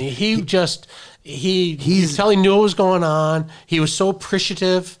great. I mean, he you he's- could tell he knew what was going on. He was so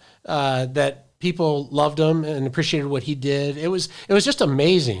appreciative that people loved him and appreciated what he did. It was just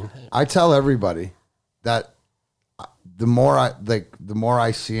amazing. I tell everybody that the more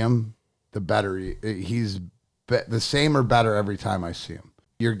I see him, the better he's the same or better every time I see him.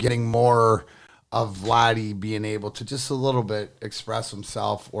 You're getting more of Vladdy being able to just a little bit express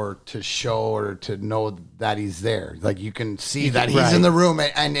himself or to show or to know that he's there. Like you can see that he's Right. in the room,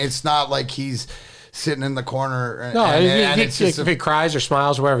 and it's not like he's sitting in the corner. No, and it's just if he cries or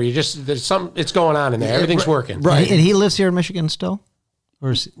smiles or whatever, there's something. It's going on in there. Everything's working. right. And he lives here in Michigan still?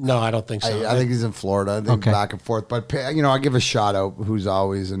 Or is, No, I don't think so. I think he's in Florida. I think Okay. back and forth. But you know, I give a shout out who's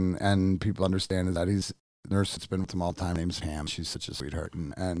always and people understand is that he's a nurse that's been with him all the time. Name's Pam. She's such a sweetheart,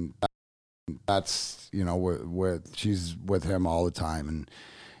 and that's you know with she's with him all the time, and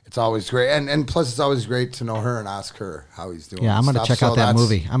it's always great. And plus, it's always great to know her and ask her how he's doing. yeah, I'm and going to stuff. check out So that that's-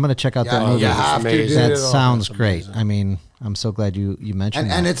 movie. I'm going to check out that Yeah, movie. you have to do amazing. That it. sounds That's great. amazing. I mean, I'm so glad you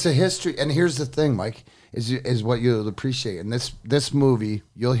mentioned And that. it's a history. And here's the thing, Mike, is what you'll appreciate. And this movie,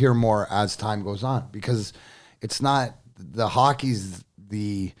 you'll hear more as time goes on because it's not the hockey's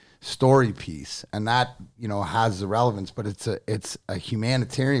the story piece, and that you know has the relevance, but it's a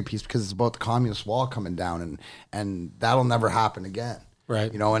humanitarian piece because it's about the communist wall coming down, and that'll never happen again,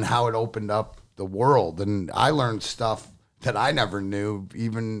 Right. You know, and how it opened up the world, and I learned stuff that I never knew,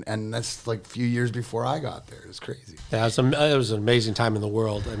 and that's like a few years before I got there. It's crazy. Yeah, it was an amazing time in the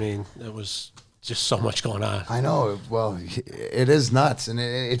world. I mean, it was just so much going on. I know. Well, it is nuts, and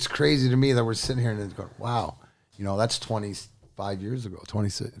it's crazy to me that we're sitting here and it's going, wow, you know, that's 25 years ago,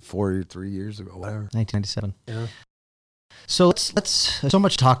 43 years ago, whatever. 1997. Yeah. So let's so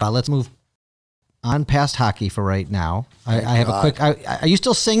much talk about. Let's move on past hockey for right now. I have God. a quick. Are you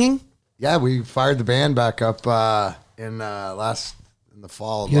still singing? Yeah, we fired the band back up in the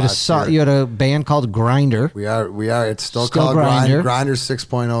fall of last year. You had a band called Grinder. We are. It's still Still called Grindr. Grinder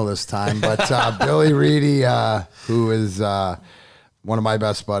 6.0 this time. But Billy Reedy, who is one of my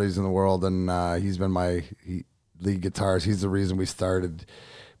best buddies in the world, and he's been my lead guitarist. He's the reason we started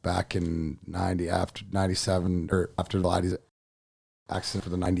back in after 97 or after Vladdy's accident for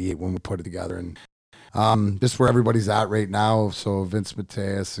the 98 when we put it together, and just where everybody's at right now. So Vince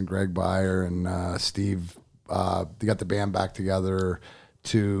Mateus and Greg Beyer and Steve, they got the band back together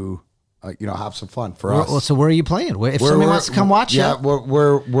to have some fun for us. Well, so where are you playing? If somebody wants to come watch yeah, you,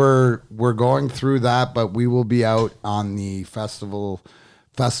 we're going through that, but we will be out on the festivals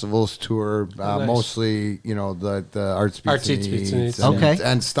tour, Nice. mostly the Arts Beats Arts Beats and Eats, Okay.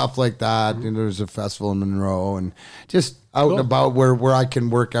 and stuff like that. And there's a festival in Monroe, and just out Cool. and about where I can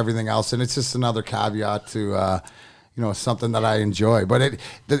work everything else. And it's just another caveat to something that I enjoy. But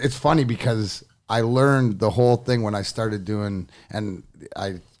it's funny because I learned the whole thing when I started doing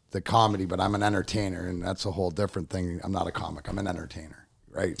the comedy, but I'm an entertainer, and that's a whole different thing. I'm not a comic. I'm an entertainer.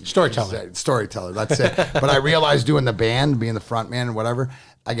 Right. Storyteller. That's it. But I realized doing the band, being the front man and whatever,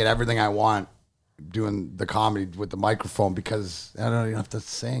 I get everything I want doing the comedy with the microphone because I don't even have to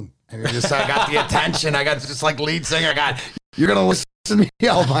sing. And I got the attention. I got just like lead singer. You're going to listen to me.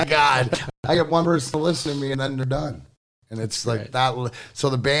 Oh my God. I get one person to listen to me and then they're done. And it's like Right. that. So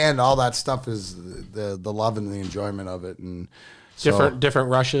the band, all that stuff is the love and the enjoyment of it. And so, Different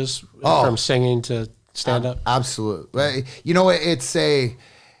rushes Oh. from singing to stand up. Absolutely. It's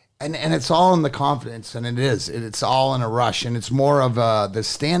and it's all in the confidence, and it's all in a rush, and it's more of the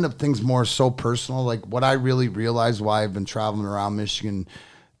stand-up thing's more so personal. Like what I really realized why I've been traveling around Michigan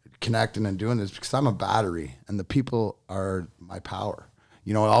connecting and doing this because I'm a battery and the people are my power.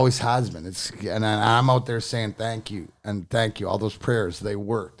 You know, it always has been. And I'm out there saying thank you and thank you. All those prayers, they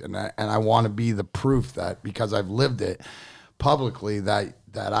worked, and I want to be the proof that because I've lived it publicly that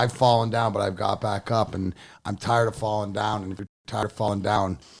I've fallen down, but I've got back up, and I'm tired of falling down. And if you're tired of falling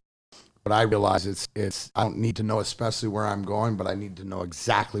down, but I realize it's I don't need to know especially where I'm going, but I need to know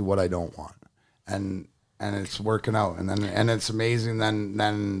exactly what I don't want, and it's working out. And it's amazing.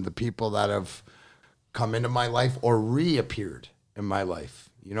 Then the people that have come into my life or reappeared in my life.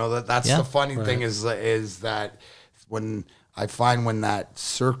 You know, that's the funny thing is that when I find when that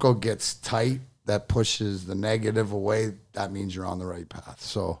circle gets tight that pushes the negative away, that means you're on the right path.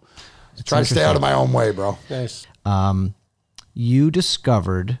 So try to stay out of my own way, bro. Nice. You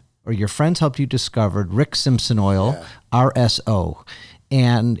discovered, or your friends helped you discover, Rick Simpson Oil, RSO,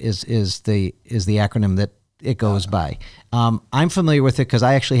 and is the acronym that it goes by. I'm familiar with it because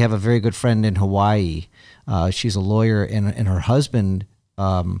I actually have a very good friend in Hawaii. She's a lawyer, and her husband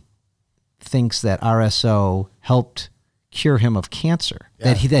thinks that RSO helped cure him of cancer.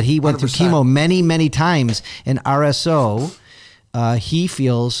 Yeah, that he went 100%. Through chemo many times, and RSO he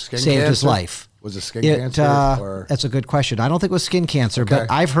feels saved his life. Was it skin cancer? That's a good question. I don't think it was skin cancer,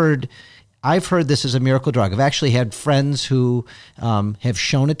 but I've heard this is a miracle drug. I've actually had friends who have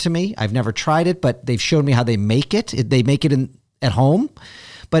shown it to me. I've never tried it, but they've shown me how they make it. They make it at home.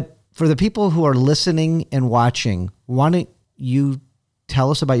 But for the people who are listening and watching, why don't you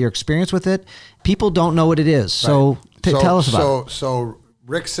tell us about your experience with it? People don't know what it is, so tell us about it. So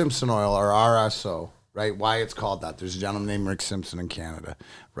Rick Simpson Oil, or RSO, right? Why it's called that? There's a gentleman named Rick Simpson in Canada,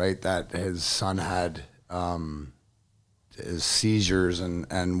 right? That his son had his seizures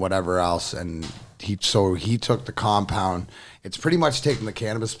and whatever else, and he took the compound. It's pretty much taking the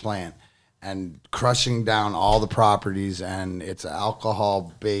cannabis plant and crushing down all the properties, and it's an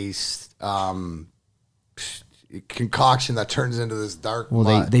alcohol-based concoction that turns into this dark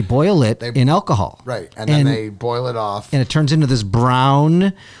mud. They boil it in alcohol. Right, and then they boil it off. And it turns into this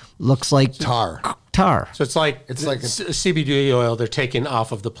brown, looks like tar. So it's like a CBD oil they're taking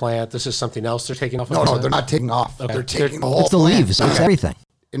off of the plant. This is something else they're taking off of the plant? No, they're not taking off. Okay. They're taking the whole It's the plant. leaves. It's everything.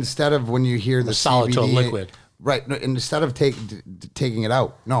 Instead of when you hear the solid CBD, to a liquid. Right. No, instead of taking it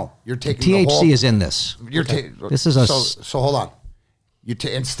out, no, you're taking THC the whole, is in this. This is so hold on.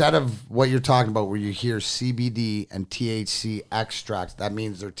 Instead of what you're talking about, where you hear CBD and THC extracts, that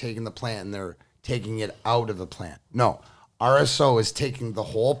means they're taking the plant and they're taking it out of the plant. No, RSO is taking the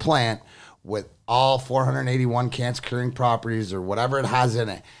whole plant with all 481 cancer-curing properties or whatever it has in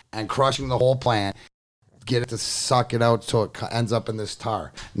it, and crushing the whole plant, get it to suck it out so it ends up in this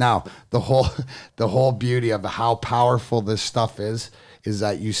tar. Now, the whole beauty of how powerful this stuff is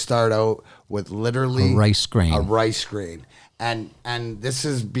that you start out with literally a rice grain. And this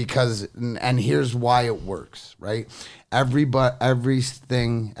is because, and here's why it works, right?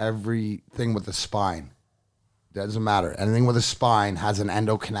 Everything with a spine, doesn't matter. Anything with a spine has an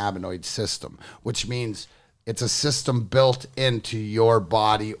endocannabinoid system, which means it's a system built into your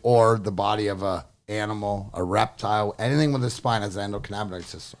body or the body of a animal, a reptile. Anything with a spine has an endocannabinoid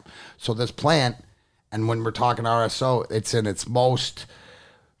system. So this plant, and when we're talking RSO, it's in its most,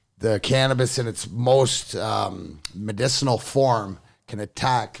 the cannabis in its most medicinal form can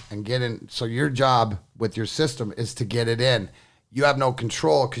attack and get in. So your job with your system is to get it in. You have no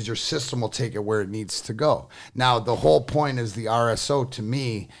control because your system will take it where it needs to go. Now, the whole point is the RSO, to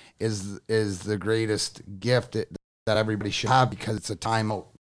me, is the greatest gift that everybody should have, because it's a timeout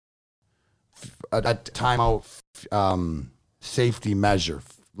safety measure,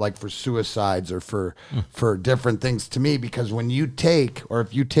 like for suicides or for different things to me, because when you take, or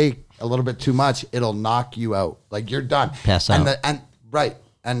if you take a little bit too much, it'll knock you out. Like you're done. Pass out. Right.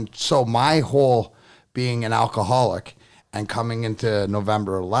 And so my whole being an alcoholic and coming into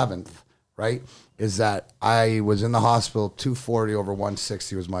November 11th, right, is that I was in the hospital, 240 over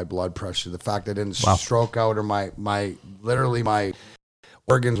 160 was my blood pressure. The fact I didn't stroke out, or my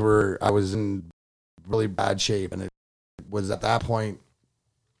organs I was in really bad shape. And it was at that point,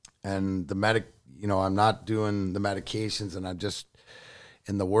 and I'm not doing the medications, and I'm just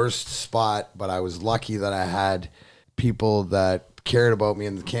in the worst spot, but I was lucky that I had people that cared about me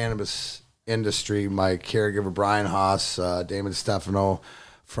in the cannabis industry. My caregiver, Brian Haas, Damon Stefano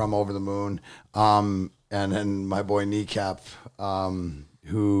from Over the Moon, and then my boy Kneecap,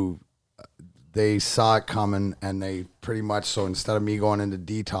 who they saw it coming, and they pretty much, so instead of me going into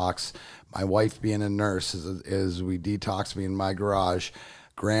detox, my wife being a nurse, is we detoxed me in my garage,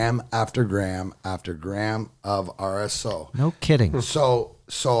 gram after gram after gram of RSO. No kidding. So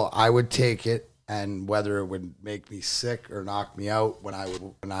I would take it, and whether it would make me sick or knock me out, when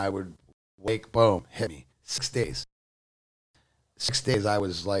I would wake, boom, hit me. 6 days. 6 days I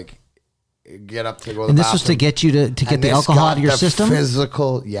was like, get up to go to the And this was to bathroom. get you to get And the this alcohol got out of your the system?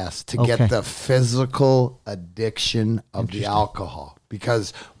 Physical, yes, to Okay. get the physical addiction of the alcohol.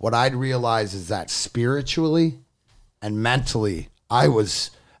 Because what I'd realize is that spiritually and mentally, I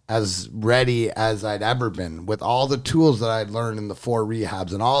was as ready as I'd ever been with all the tools that I'd learned in the 4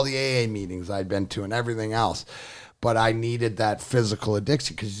 rehabs and all the AA meetings I'd been to and everything else. But I needed that physical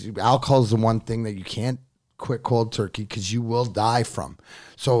addiction, because alcohol is the one thing that you can't quit cold turkey, because you will die from.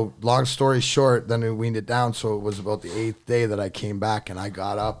 So long story short, then we weaned it down. So it was about the 8th day that I came back, and I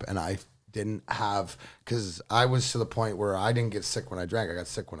got up and I didn't have, because I was to the point where I didn't get sick when I drank. I got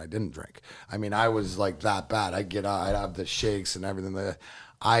sick when I didn't drink. I mean, I was like that bad. I'd get out, I'd have the shakes and everything.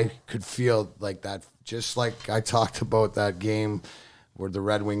 I could feel like that, just like I talked about that game where the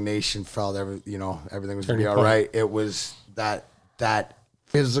Red Wing Nation felt everything was gonna be all right. It was that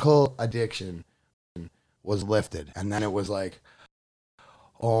physical addiction was lifted, and then it was like,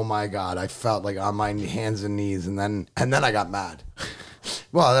 oh my God, I felt like on my hands and knees, and then I got mad.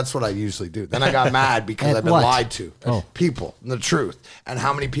 Well, that's what I usually do. Then I got mad because At I've been what? lied to. Oh. People, the truth, and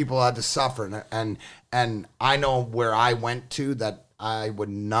how many people had to suffer, and I know where I went to that I would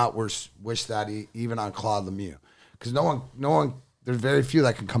not wish that even on Claude Lemieux, because no one, there's very few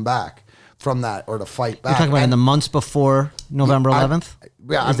that can come back from that or to fight back. You're talking about in And the months before November 11th?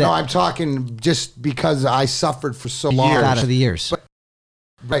 I'm talking just because I suffered for so long. Out of the years.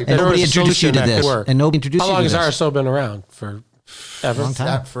 Right, And but nobody was a introduced you solution to that this. could work. And nobody introduced How you long to has this. RSO been around? For ever? Long time.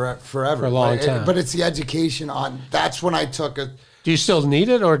 that forever. For a long time. But it's the education on. That's when I took it. Do you still need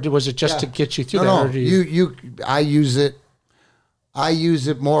it, or was it just to get you through that? No, Or do you, I use it. I use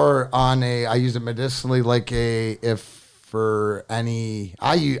it more on I use it medicinally, like I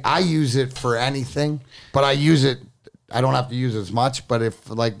use it for anything, but I use it. I don't have to use it as much, but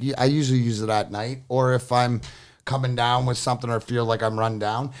I usually use it at night, or if I'm coming down with something or feel like I'm run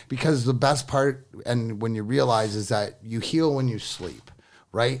down, because the best part, and when you realize, is that you heal when you sleep.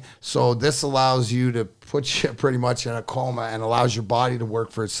 Right? So this allows you to put you pretty much in a coma and allows your body to work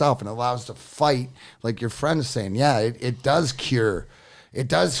for itself and allows to fight, like your friend is saying. Yeah, it does cure. It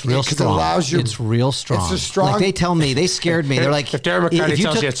does. Real 'cause strong. It allows you. It's real strong. It's a strong. Like they tell me, they scared me. They're like, If Darren McCarty you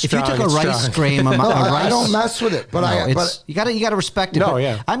tells took, you it's if you strong, took a it's rice strong. grain, a no, rice, I don't mess with it, but no, but you gotta respect it. No, but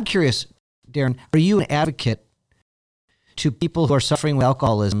yeah. I'm curious, Darren, are you an advocate to people who are suffering with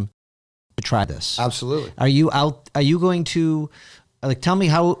alcoholism to try this? absolutely. Are you going to, like, tell me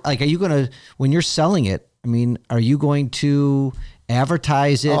how, like, are you going to, when you're selling it, I mean, are you going to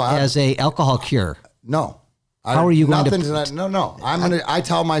advertise it as a alcohol cure? No. How are you going to- No. I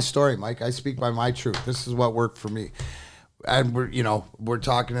tell my story, Mike. I speak by my truth. This is what worked for me. And we're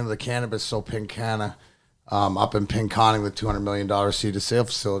talking into the cannabis. So Pincana, up in Pinconning, the $200 million seed to sale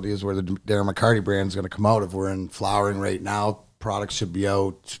facility is where the Darren McCarty brand is going to come out of. We're in flowering right now. Products should be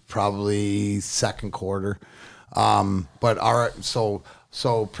out probably second quarter. So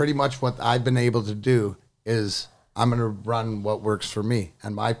pretty much what I've been able to do is I'm going to run what works for me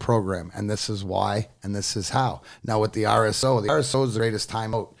and my program, and this is why, and this is how. Now with the RSO is the greatest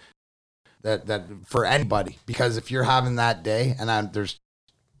time out that for anybody, because if you're having that day, and there's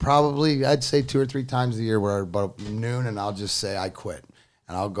probably, I'd say 2 or 3 times a year where about noon, and I'll just say I quit,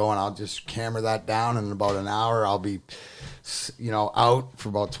 and I'll go and I'll just camera that down, and in about an hour I'll be, out for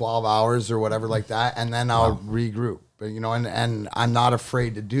about 12 hours or whatever like that, and then I'll regroup. But, and I'm not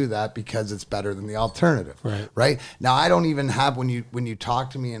afraid to do that because it's better than the alternative. Right. Now, I don't even have, when you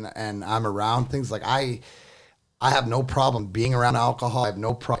talk to me and I'm around things, like I have no problem being around alcohol. I have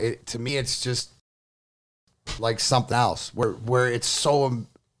no problem. To me, it's just like something else where it's so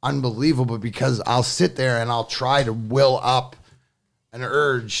unbelievable, because I'll sit there and I'll try to will up an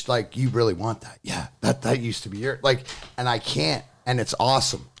urge, like, you really want that? Yeah, that used to be your, like, and I can't, and it's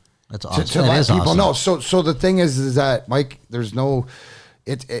awesome. That's awesome. To let people know. So the thing is that, Mike, there's no,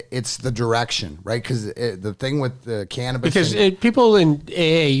 it's the direction, right? Because the thing with the cannabis, because people in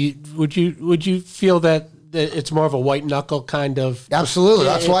AA, would you feel that it's more of a white knuckle kind of? Absolutely.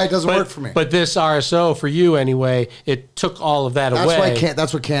 That's why it doesn't work for me. But this RSO for you anyway, it took all of that away.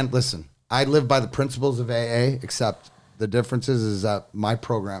 Listen, I live by the principles of AA, except the difference is that my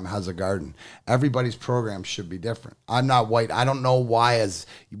program has a garden. Everybody's program should be different. I'm not white. I don't know why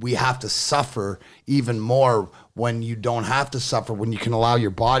we have to suffer even more when you don't have to suffer, when you can allow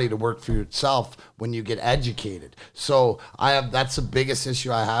your body to work for yourself, when you get educated. So that's the biggest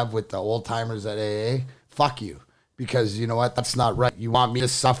issue I have with the old timers at AA. Fuck you. Because you know what? That's not right. You want me to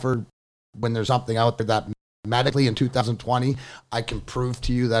suffer when there's something out there that medically in 2020, I can prove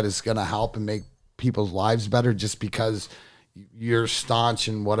to you that is going to help and make people's lives better just because you're staunch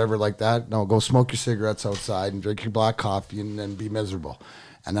and whatever like that. No, go smoke your cigarettes outside and drink your black coffee and then be miserable.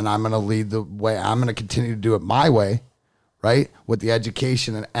 And then I'm going to lead the way. I'm going to continue to do it my way, right? With the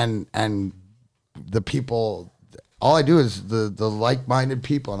education and the people. All I do is the like-minded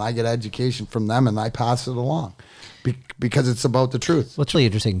people, and I get education from them, and I pass it along because it's about the truth. Well, it's really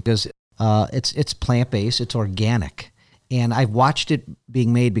interesting because it's plant-based, it's organic. And I've watched it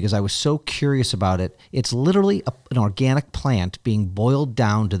being made because I was so curious about it. It's literally an organic plant being boiled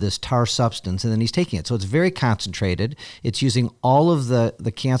down to this tar substance, and then he's taking it. So it's very concentrated. It's using all of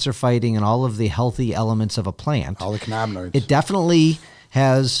the cancer fighting and all of the healthy elements of a plant. All the cannabinoids. It definitely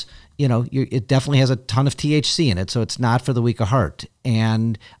has, it definitely has a ton of THC in it, so it's not for the weak of heart.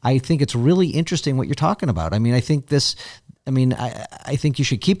 And I think it's really interesting what you're talking about. I mean, I think I think you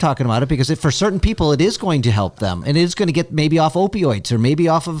should keep talking about it because for certain people, it is going to help them, and it is going to get maybe off opioids or maybe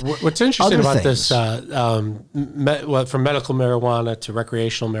off of What's interesting other about things. this, from medical marijuana to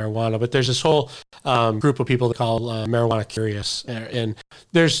recreational marijuana, but there's this whole group of people that call marijuana curious, and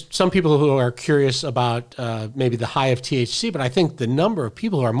there's some people who are curious about maybe the high of THC, but I think the number of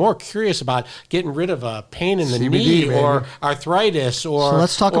people who are more curious about getting rid of a pain in the CBD, knee baby. or arthritis or. So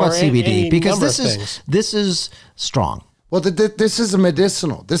let's talk or about CBD any because number this of is things. this is strong. Well, this is a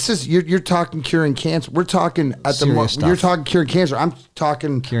medicinal. This is you're talking curing cancer. We're talking at the Serious stuff. you're talking curing cancer. I'm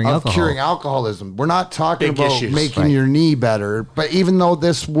talking Curing of alcohol. curing alcoholism. We're not talking Big about issues. making Right. your knee better. But even though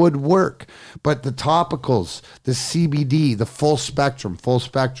this would work, but the topicals, the CBD, the full spectrum. Full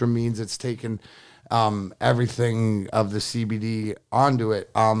spectrum means it's taken everything of the CBD onto it.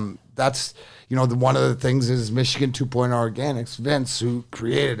 That's one of the things is Michigan 2.0 Organics. Vince, who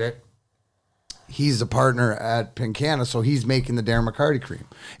created it. He's a partner at Pincana, so he's making the Darren McCarty cream.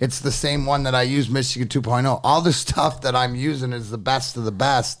 It's the same one that I use, Michigan 2.0. All the stuff that I'm using is the best of the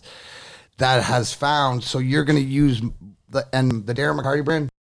best that has found. So you're going to use the Darren McCarty brand.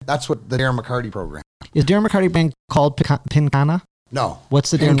 That's what the Darren McCarty program. Is Darren McCarty brand called Pincana? No.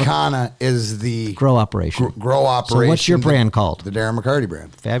 What's the Darren Pincana is the Grow operation. grow operation. So what's your brand called? The Darren McCarty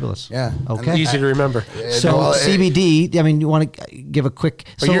brand. Fabulous. Yeah. Okay. Easy to remember. So Well, CBD. I mean, you want to give a quick.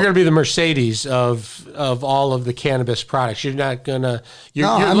 But you're going to be the Mercedes of all of the cannabis products. You're not going to. You're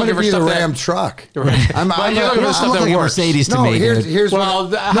I'm looking going to for be the stuff Ram that. truck. Right. I'm But you're a- looking for You stuff look that like a works. Mercedes to No, me, here's dude. Well,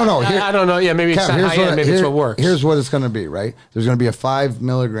 what, I don't know. Yeah, maybe it's Kev, not here's high what- end. Maybe it's what works. Here's what it's going to be, right? There's going to be a 5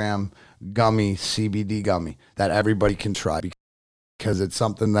 milligram gummy, CBD gummy that everybody can try because it's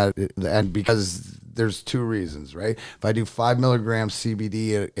something and because there's two reasons, right? If I do 5 milligrams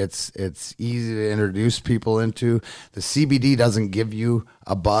CBD, it's easy to introduce people into. The CBD doesn't give you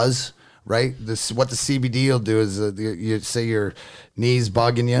a buzz, right? What the CBD will do is you say your knee's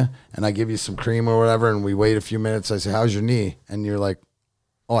bugging you, and I give you some cream or whatever, and we wait a few minutes. I say, "How's your knee?" And you're like,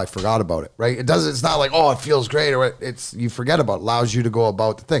 "Oh, I forgot about it," right? It's not like, "Oh, it feels great," or you forget about it. Allows you to go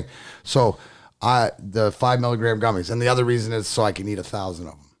about the thing. So the 5 milligram gummies, and the other reason is so I can eat 1,000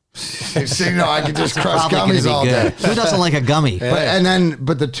 of them. So, I can just crush Probably gonna gummies be all good. day. Who doesn't like a gummy?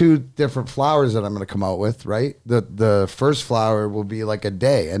 But the two different flowers that I'm going to come out with, right? The first flower will be like a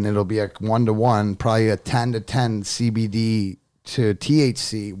day, and it'll be a 1-to-1, probably a 10 to 10 CBD to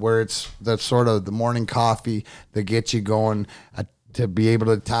THC, where it's the sort of the morning coffee that gets you going to be able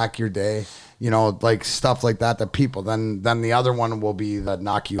to attack your day, like stuff like that. That people then the other one will be that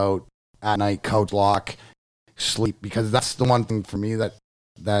knock you out at night, couch lock, sleep, because that's the one thing for me that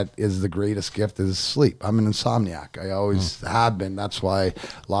is the greatest gift is sleep. I'm an insomniac. I always have been. That's why a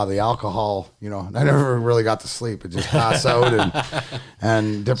lot of the alcohol, I never really got to sleep. It just pass out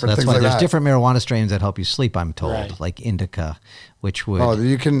and different That's things why like there's that. different marijuana strains that help you sleep. I'm told, Right. like indica, which would. Oh,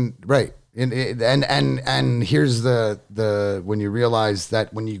 you can, right. And here's the when you realize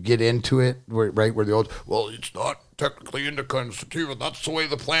that when you get into it, where the old, well, it's not technically indica and sativa. That's the way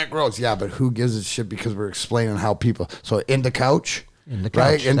the plant grows. Yeah, but who gives a shit because we're explaining how people. So in the couch. In the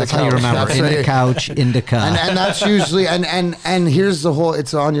Right? couch. In the That's how you couch. remember. That's In the right. couch, indica. And that's usually and here's the whole,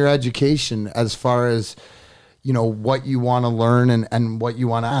 it's on your education as far as what you want to learn and what you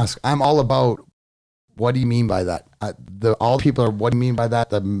want to ask. I'm all about what do you mean by that. All people are, what do you mean by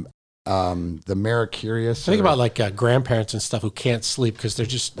that? The Maricurious. Think about like grandparents and stuff who can't sleep because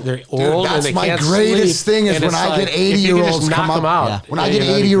they're old and That's they my can't greatest sleep. thing is And when it's I like, get if you could just 80-year-olds knock come up. them out. Yeah. When I get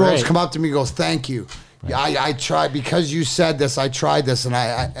that'd be 80-year-olds great. come up to me and goes, "Thank you. Yeah, I tried because you said this. I tried this, and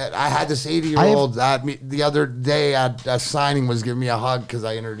I had this 80-year-old at me the other day at a signing was giving me a hug because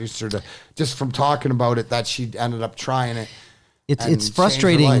I introduced her to, just from talking about it, that she ended up trying it. It's and changed her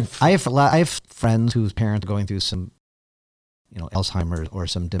frustrating. life. I have friends whose parents are going through some, Alzheimer's or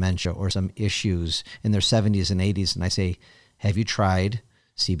some dementia or some issues in their 70s and 80s, and I say, "Have you tried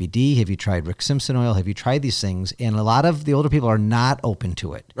CBD? Have you tried Rick Simpson oil? Have you tried these things? And a lot of the older people are not open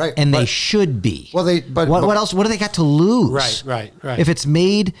to it. Right, And they but- should be. Well, what else? What do they got to lose? Right. If it's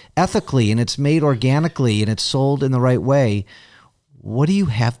made ethically and it's made organically and it's sold in the right way, what do you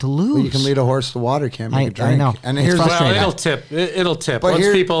have to lose? You can lead a horse to water, can't make a drink. I know. And It's here's frustrating. Well, it'll tip. But Once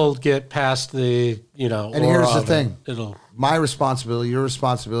here- people get past the, And here's the thing. It'll. My responsibility, your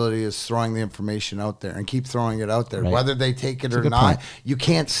responsibility is throwing the information out there and keep throwing it out there. Right. Whether they take it or good not, point. you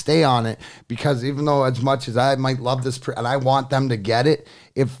can't stay on it because even though as much as I might love this and I want them to get it,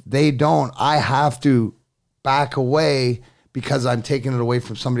 if they don't, I have to back away because I'm taking it away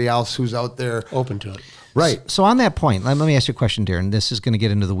from somebody else who's out there. Open to it. Right. So on that point, let me ask you a question, Darren. This is going to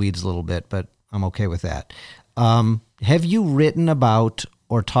get into the weeds a little bit, but I'm okay with that. Have you written about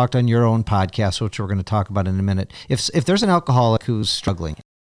or talked on your own podcast, which we're going to talk about in a minute, if there's an alcoholic who's struggling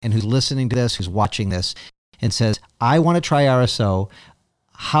and who's listening to this, who's watching this, and says, I want to try RSO,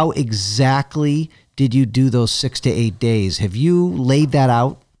 how exactly did you do those 6 to 8 days? Have you laid that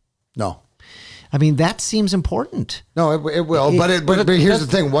out? No. I mean, that seems important. No, it will. But here's the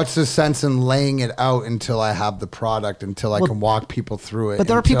thing. What's the sense in laying it out until I have the product, until I can walk people through it? But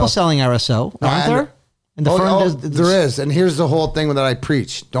there are people selling RSO, aren't there? And the firm does. There is. And here's the whole thing that I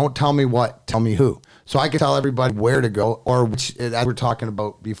preach. Don't tell me what, tell me who. So I can tell everybody where to go, or which, as we were talking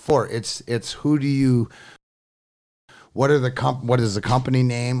about before, it's who do you, what is the company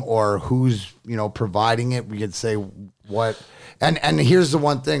name, or who's, providing it? We could say what, and here's the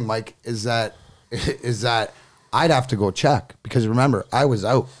one thing, Mike, is that I'd have to go check, because remember, I was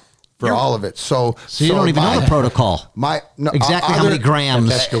out for all of it. So you don't even know the protocol. Exactly how many grams.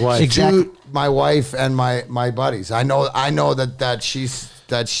 That's your wife. Exactly. My wife and my buddies. I know that she's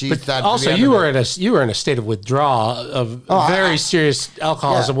But that. also, you were in a state of withdrawal of very serious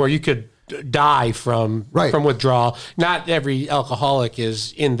alcoholism, where you could die from withdrawal. Not every alcoholic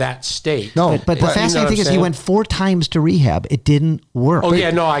is in that state. No, But the fascinating thing is he went 4 times to rehab. It didn't work. Oh,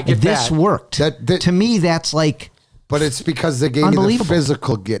 yeah, no, I get this that. worked. To me, that's like... But it's because they gave you the Unbelievable.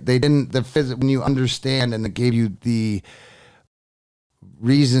 physical get. They didn't when you understand, and they gave you the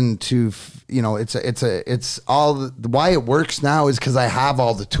reason to, it's all why it works now is because I have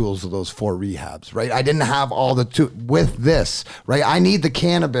all the tools of those 4 rehabs, right? I didn't have all the with this, right? I need the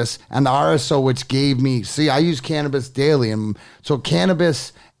cannabis and the RSO, which gave me. See, I use cannabis daily, and so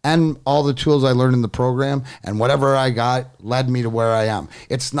cannabis and all the tools I learned in the program and whatever I got led me to where I am.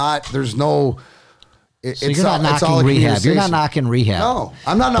 It's not. There's no. So you're not knocking rehab. You're not knocking rehab. No,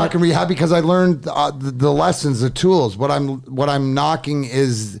 I'm not knocking rehab because I learned the lessons, the tools. What I'm knocking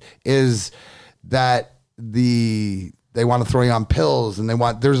is that they want to throw you on pills, and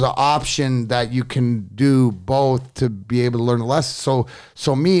there's an option that you can do both to be able to learn the lesson.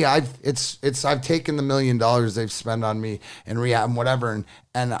 So me, I've taken the $1 million they've spent on me in rehab and whatever,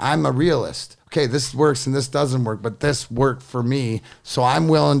 and I'm a realist. Okay, this works and this doesn't work, but this worked for me, so I'm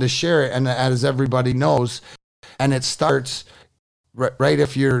willing to share it. And as everybody knows, and it starts right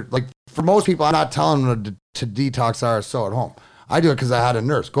if you're like, for most people, I'm not telling them to detox RSO at home. I do it because I had a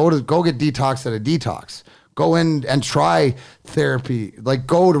nurse. Go get detox at a detox. Go in and try therapy. Like,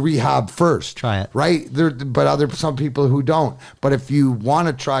 go to rehab first. Try it. Right? But some people who don't. But if you want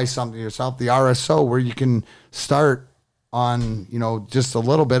to try something yourself, the RSO, where you can start on, just a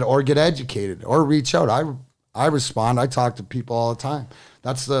little bit, or get educated, or reach out. I respond. I talk to people all the time.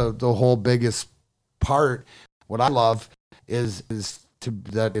 That's the whole biggest part. What I love is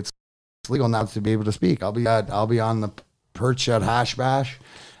that it's legal now to be able to speak. I'll be on the perch at Hash Bash.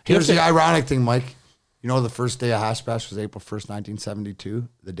 Here's the ironic thing, Mike. The first day of Hash Bash was April 1st, 1972,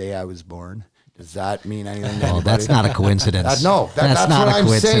 the day I was born. Does that mean anything to anybody? That's not a coincidence. That's not what a I'm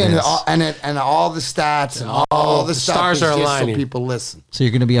saying. coincidence. And all the stats and all the stuff stars is are just aligning. so people listen. So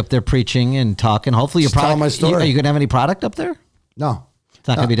you're going to be up there preaching and talking. Hopefully, your Just telling product. my story. Are you going to have any product up there? No. It's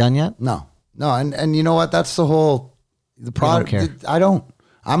not going to be done yet. No. And you know what? That's the whole, the product. care. I don't.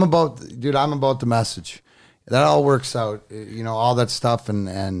 I'm about the message. That all works out. All that stuff,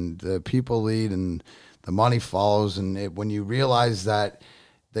 and the people lead and the money follows. And when you realize that,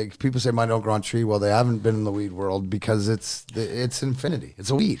 people say mine don't grow on tree. Well, they haven't been in the weed world, because it's infinity. It's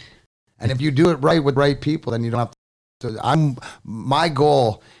a weed. And if you do it right with right people, then you don't have to. My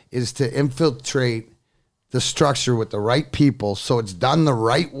goal is to infiltrate the structure with the right people, so it's done the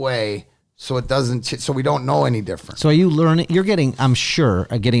right way, so it doesn't. So we don't know any different. So are you learning? You're getting, I'm sure,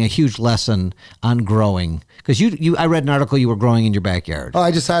 getting a huge lesson on growing, because I read an article you were growing in your backyard. Oh,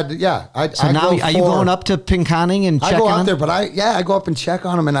 I just had, yeah. So now, are you going up to Pinconning and check I go on? out there, but I go up and check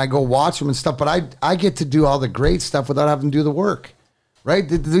on them, and I go watch them and stuff. But I get to do all the great stuff without having to do the work, right?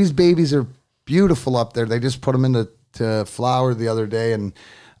 These babies are beautiful up there. They just put them in the to flower the other day and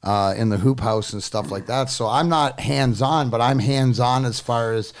in the hoop house and stuff like that. So I'm not hands-on, but I'm hands-on as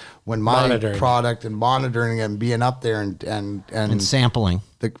far as when my Monitoring. product and monitoring it and being up there And sampling.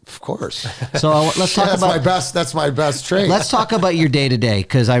 of course. So let's talk that's about my best. That's my best trait. Let's talk about your day to day,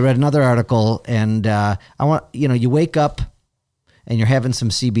 because I read another article, and I want you wake up and you're having some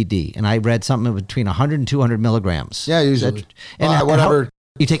CBD, and I read something between 100 and 200 milligrams. Yeah, usually. And Whatever.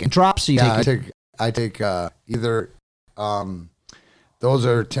 You take drops, or you Yeah, take I take either. Those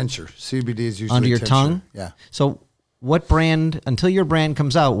are tincture. CBD is usually under your tincture. tongue. Yeah. So, what brand? Until your brand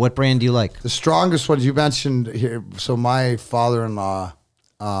comes out, what brand do you like? The strongest ones you mentioned here. So my father-in-law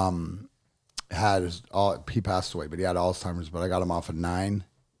he passed away, but he had Alzheimer's. But I got him off of 9.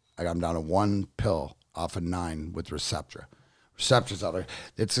 I got him down to 1 pill off of 9 with Receptra. Receptra's out there.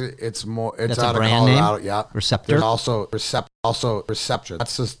 It's That's a out of brand name? Colorado. Yeah. Receptra? There's also Receptra.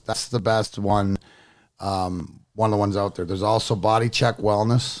 That's the best one. One of the ones out there. There's also Body Check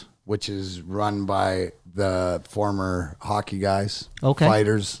Wellness, which is run by the former hockey guys,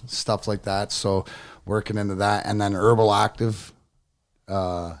 fighters, stuff like that. So working into that. And then Herbal Active,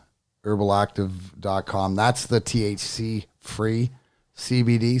 herbalactive.com. That's the THC free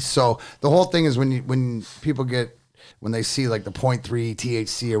CBD. So the whole thing is when people when they see like the 0.3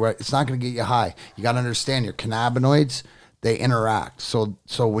 THC or what, it's not going to get you high. You got to understand your cannabinoids, they interact. So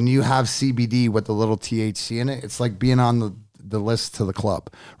when you have CBD with the little THC in it, it's like being on the list to the club,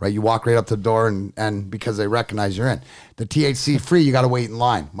 right? You walk right up the door and because they recognize you're in. The THC free, you got to wait in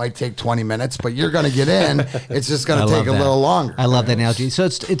line. Might take 20 minutes, but you're going to get in. It's just going to take a little longer. I love that analogy. So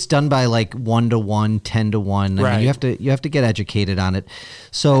it's done by like 1-to-1, 10-to-1. I Right. mean, you have to get educated on it.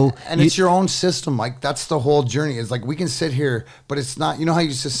 So And it's your own system. Like that's the whole journey. It's like we can sit here, but it's not. You know how you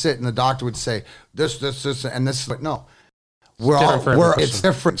just sit and the doctor would say this, and this. But no, it's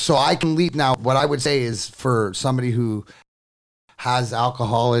different. So I can lead now. What I would say is for somebody who has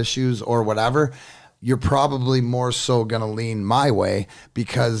alcohol issues or whatever, you're probably more so going to lean my way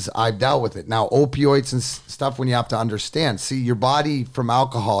because I've dealt with it. Now, opioids and stuff, when you have to understand, see, your body from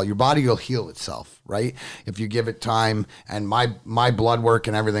alcohol, your body will heal itself, right? If you give it time, and my blood work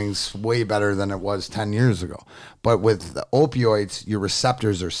and everything's way better than it was 10 years ago. But with the opioids, your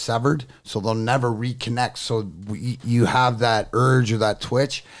receptors are severed, so they'll never reconnect. So you have that urge or that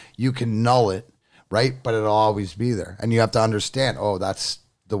twitch, you can null it, right? But it'll always be there. And you have to understand, oh, that's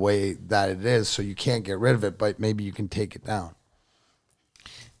the way that it is. So you can't get rid of it, but maybe you can take it down.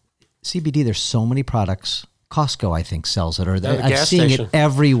 CBD, there's so many products. Costco, I think, sells it, or the I'm gas seeing station. it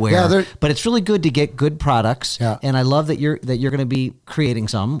everywhere. Yeah, but it's really good to get good products. Yeah. And I love that you're going to be creating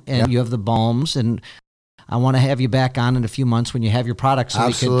some, and you have the balms, and I want to have you back on in a few months when you have your products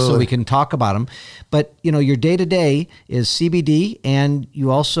so we can talk about them. But, your day-to-day is CBD, and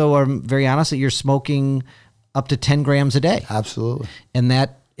you also are very honest that you're smoking up to 10 grams a day. Absolutely. And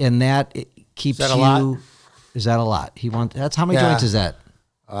that it keeps Is that a lot? Is that a lot? That's how many Yeah. joints is that?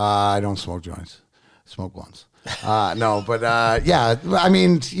 I don't smoke joints. I smoke ones. No, but yeah, I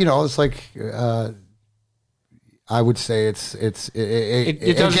mean, it's like I would say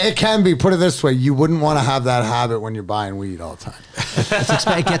it can be. Put it this way, you wouldn't want to have that habit when you're buying weed all the time.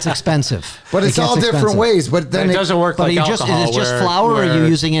 It gets expensive. But it's all different ways. But then it doesn't work But like alcohol. is it just where- flour, or are you where-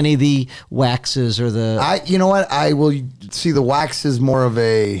 using any of the waxes or the? You know what? I will see the wax is more of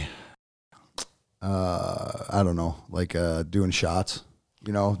a, I don't know, like doing shots.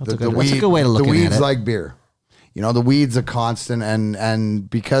 That's a good way to look the at weed's it. like beer. The weed's a constant, and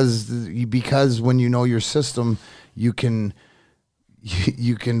because when you know your system, you can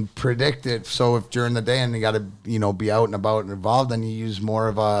predict it. So if during the day and you got to be out and about and involved, then you use more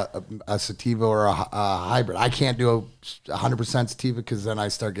of a sativa or a hybrid. I can't do 100% sativa because then I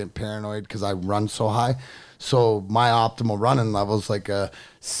start getting paranoid because I run so high. So my optimal running level is like a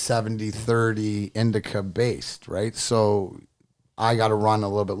 70-30 indica based, right? So I got to run a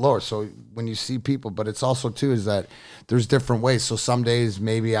little bit lower. So when you see people, but it's also too is that there's different ways. So some days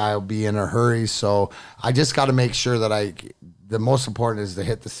maybe I'll be in a hurry. So I just got to make sure that the most important is to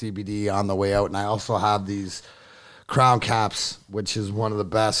hit the CBD on the way out. And I also have these Crown Caps, which is one of the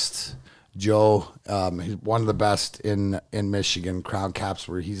best. Joe, he's one of the best in Michigan, Crown Caps,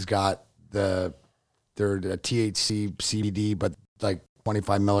 where he's got they're the THC CBD, but like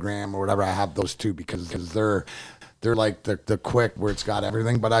 25 milligram or whatever. I have those two because they're like the quick where it's got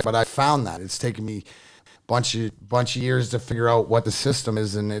everything. But I found that it's taken me bunch of years to figure out what the system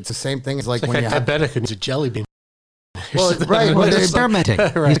is, and it's the same thing as like when you have diabetic and it's a jelly bean. well, right, Well, but he's experimenting.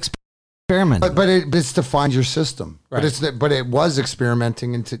 Right. He's experimenting. but it's to find your system. Right. But it was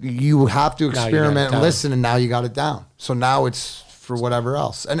experimenting, and you have to Now you got it experiment and down. listen, and now you got it down. So now it's for whatever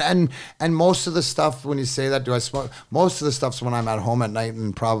else. And most of the stuff, when you say that, do I smoke? Most of the stuff's when I'm at home at night,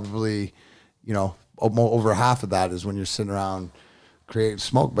 and probably, over half of that is when you're sitting around creating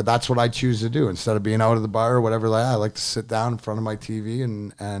smoke. But that's what I choose to do instead of being out of the bar or whatever. I like to sit down in front of my TV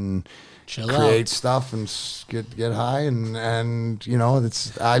and Chill create out. stuff and get high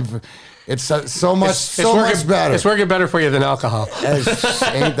it's so much better. It's working better for you than alcohol.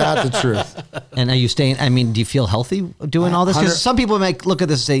 Ain't that the truth? And are you staying? I mean, do you feel healthy doing all this? Because some people might look at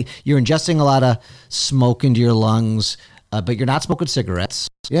this and say you're ingesting a lot of smoke into your lungs, but you're not smoking cigarettes.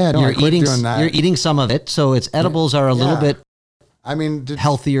 Yeah, no, you're I quit eating. doing that. You're eating some of it, so its edibles are a little bit. I mean,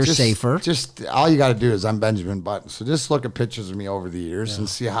 healthier, safer. Just all you got to do is I'm Benjamin Button. So just look at pictures of me over the years and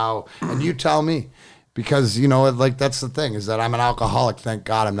see how, and you tell me, because that's the thing is that I'm an alcoholic. Thank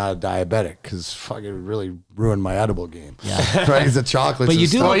God I'm not a diabetic, because fuck, it would really ruined my edible game. Yeah, right. The chocolates. But you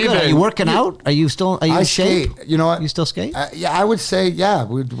do look good. Are you working out? Are you still? Are you in shape? Skate. You know what? You still skate? Yeah, I would say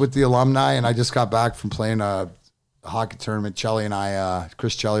with the alumni, and I just got back from playing a hockey tournament. Chelly and I,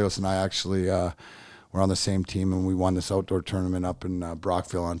 Chris Chelios and I actually. We're on the same team, and we won this outdoor tournament up in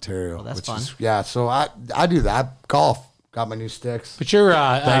Brockville, Ontario. Oh, that's fun. So I do that. Golf. Got my new sticks. But you're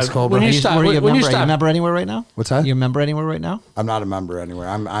Thanks, Cobra. when you Are you stop. Are you When you a stop. member anywhere right now? What's that? You a member anywhere right now? I'm not a member anywhere.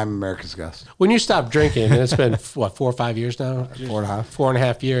 I'm America's guest. When you stopped drinking, and it's been what 4 or 5 years now. 4.5.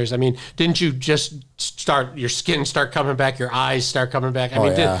 4.5 years. I mean, didn't you just start your skin start coming back, your eyes start coming back? I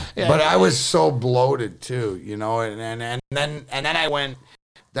mean, But I was so bloated too, and then I went.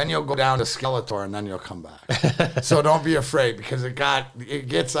 Then you'll go down to Skeletor, and then you'll come back. So don't be afraid, because it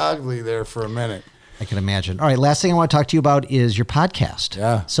gets ugly there for a minute. I can imagine. All right, last thing I want to talk to you about is your podcast.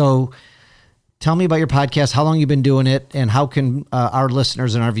 Yeah. So tell me about your podcast, how long you've been doing it, and how can our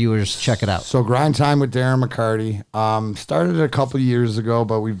listeners and our viewers check it out? So Grind Time with Darren McCarty started a couple of years ago,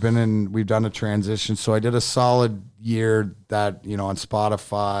 but we've done a transition. So I did a solid year that, on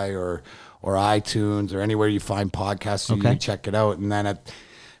Spotify or iTunes or anywhere you find podcasts, you can check it out. And then at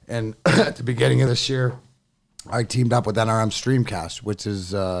the beginning of this year, I teamed up with NRM Streamcast, which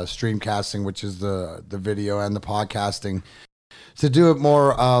is streamcasting, which is the video and the podcasting, to do it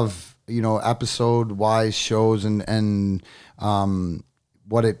more of, episode wise shows and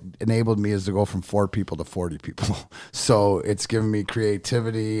what it enabled me is to go from 4 people to 40 people. So it's given me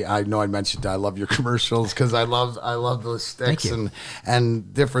creativity. I know I mentioned I love your commercials, because I love those sticks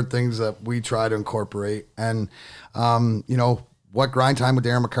and different things that we try to incorporate. And what Grind Time with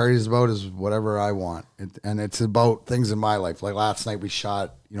Darren McCarty is about is whatever I want. And it's about things in my life. Like last night we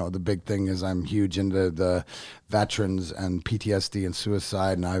shot, the big thing is I'm huge into the veterans and PTSD and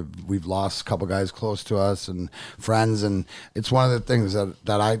suicide. And we've lost a couple guys close to us and friends. And it's one of the things that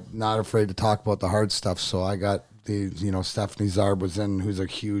I'm not afraid to talk about the hard stuff. So I got Stephanie Zarb was in, who's a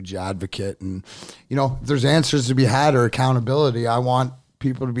huge advocate. And, if there's answers to be had or accountability, I want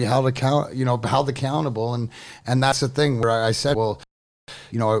people to be held accountable, and that's the thing where I said, well,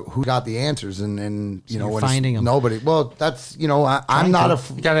 who got the answers, and So you're when finding them. nobody. Well, that's I'm not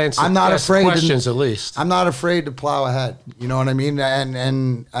You gotta answer, I'm not ask afraid questions at least. I'm not afraid to plow ahead. You know what I mean?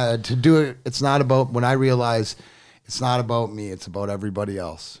 And to do it, it's not about, when I realize it's not about me, it's about everybody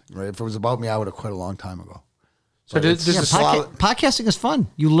else. Right? If it was about me, I would have quit a long time ago. So does Yeah, this podcasting is fun.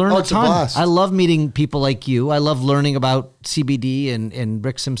 You learn a it's a ton. blast. I love meeting people like you. I love learning about CBD and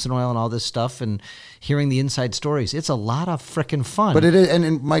Rick Simpson oil and all this stuff, and hearing the inside stories. It's a lot of freaking fun. But it is,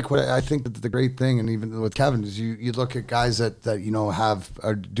 and Mike, what I think that the great thing, and even with Kevin, is you look at guys that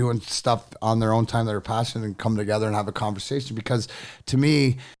are doing stuff on their own time that are passionate and come together and have a conversation. Because to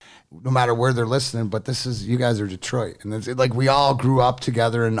me, no matter where they're listening, but you guys are Detroit, and it's like we all grew up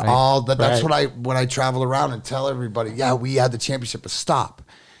together, and all that. That's Right. when I travel around and tell everybody, yeah, we had the championship, but stop,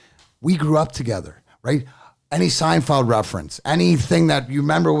 we grew up together, right? Any Seinfeld reference, anything that you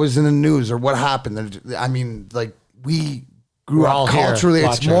remember was in the news or what happened. I mean, like we grew We're all up here culturally.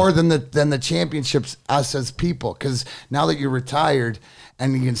 It's watching. more than the championships. Us as people, because now that you're retired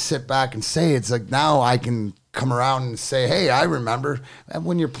and you can sit back and say, it's like now I can come around and say, hey, I remember. And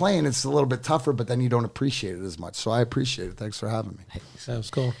when you're playing, it's a little bit tougher, but then you don't appreciate it as much. So I appreciate it. Thanks for having me. sounds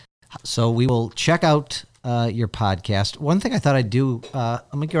cool. So we will check out your podcast. One thing I thought I'd do, I'm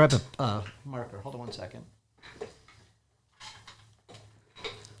going to grab a marker. Hold on one second.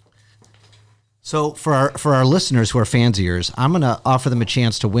 So for our listeners who are fans of yours, I'm going to offer them a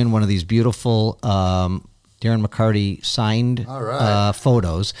chance to win one of these beautiful Darren McCarty signed All right.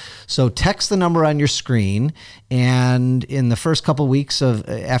 photos. So text the number on your screen, and in the first couple weeks of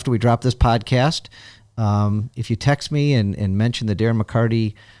after we drop this podcast, if you text me and mention the Darren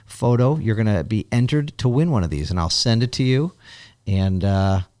McCarty photo, you're going to be entered to win one of these, and I'll send it to you.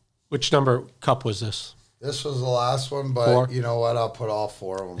 And Which number cup was this? This was the last one, but 4. you know what? I'll put all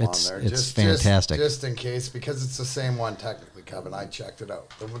 4 of them It's- on there. it's fantastic. Just in case, because it's the same one technically, Kevin. I checked it out.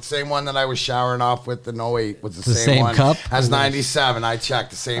 The same one that I was showering off with in 08 was the same one cup? as 97. I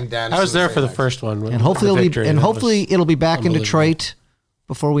checked the same dance. I was there same for the night. first one. And hopefully it'll be back in unbelievable. Detroit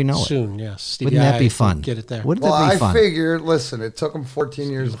before we know it. soon. Yes, Stevie Wouldn't that I be can fun? Get it there. Wouldn't Well, that be I fun? figure, listen, it took them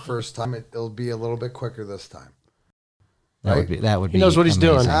 14 years the first time. It'll be a little bit quicker this time. That would be. That would be. He knows what he's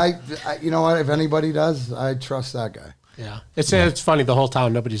doing. amazing. I you know what? If anybody does, I trust that guy. Yeah, it's funny. The whole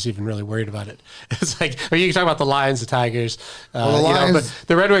town, nobody's even really worried about it. It's like, I mean, you can talk about the Lions, the Tigers, the you know, Lions- but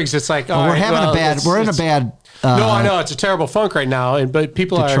the Red Wings. It's like, Well, all we're right, having well, a bad. it's- We're in a it's- bad. No, I know it's a terrible funk right now, but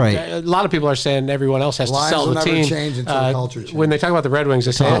people Detroit. a lot of people are saying everyone else has to Lions sell will the never team. change until the culture changes. When they talk about the Red Wings,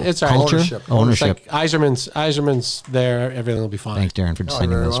 they say it's all right. culture, ownership. It's like Yzerman's there, everything will be fine. Thanks, Darren, for you're sending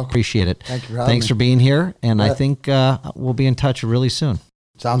very those. welcome. Appreciate it. Thank you for having Thanks me. for being here, and I Yeah. think we'll be in touch really soon.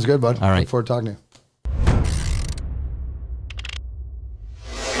 Sounds good, bud. All right. Look forward to talking to you.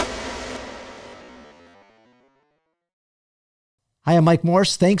 Hi, I'm Mike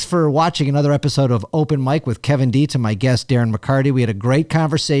Morse. Thanks for watching another episode of Open Mic with Kevin Dietz and my guest, Darren McCarty. We had a great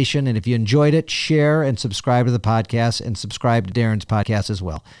conversation, and if you enjoyed it, share and subscribe to the podcast and subscribe to Darren's podcast as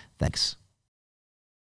well. Thanks.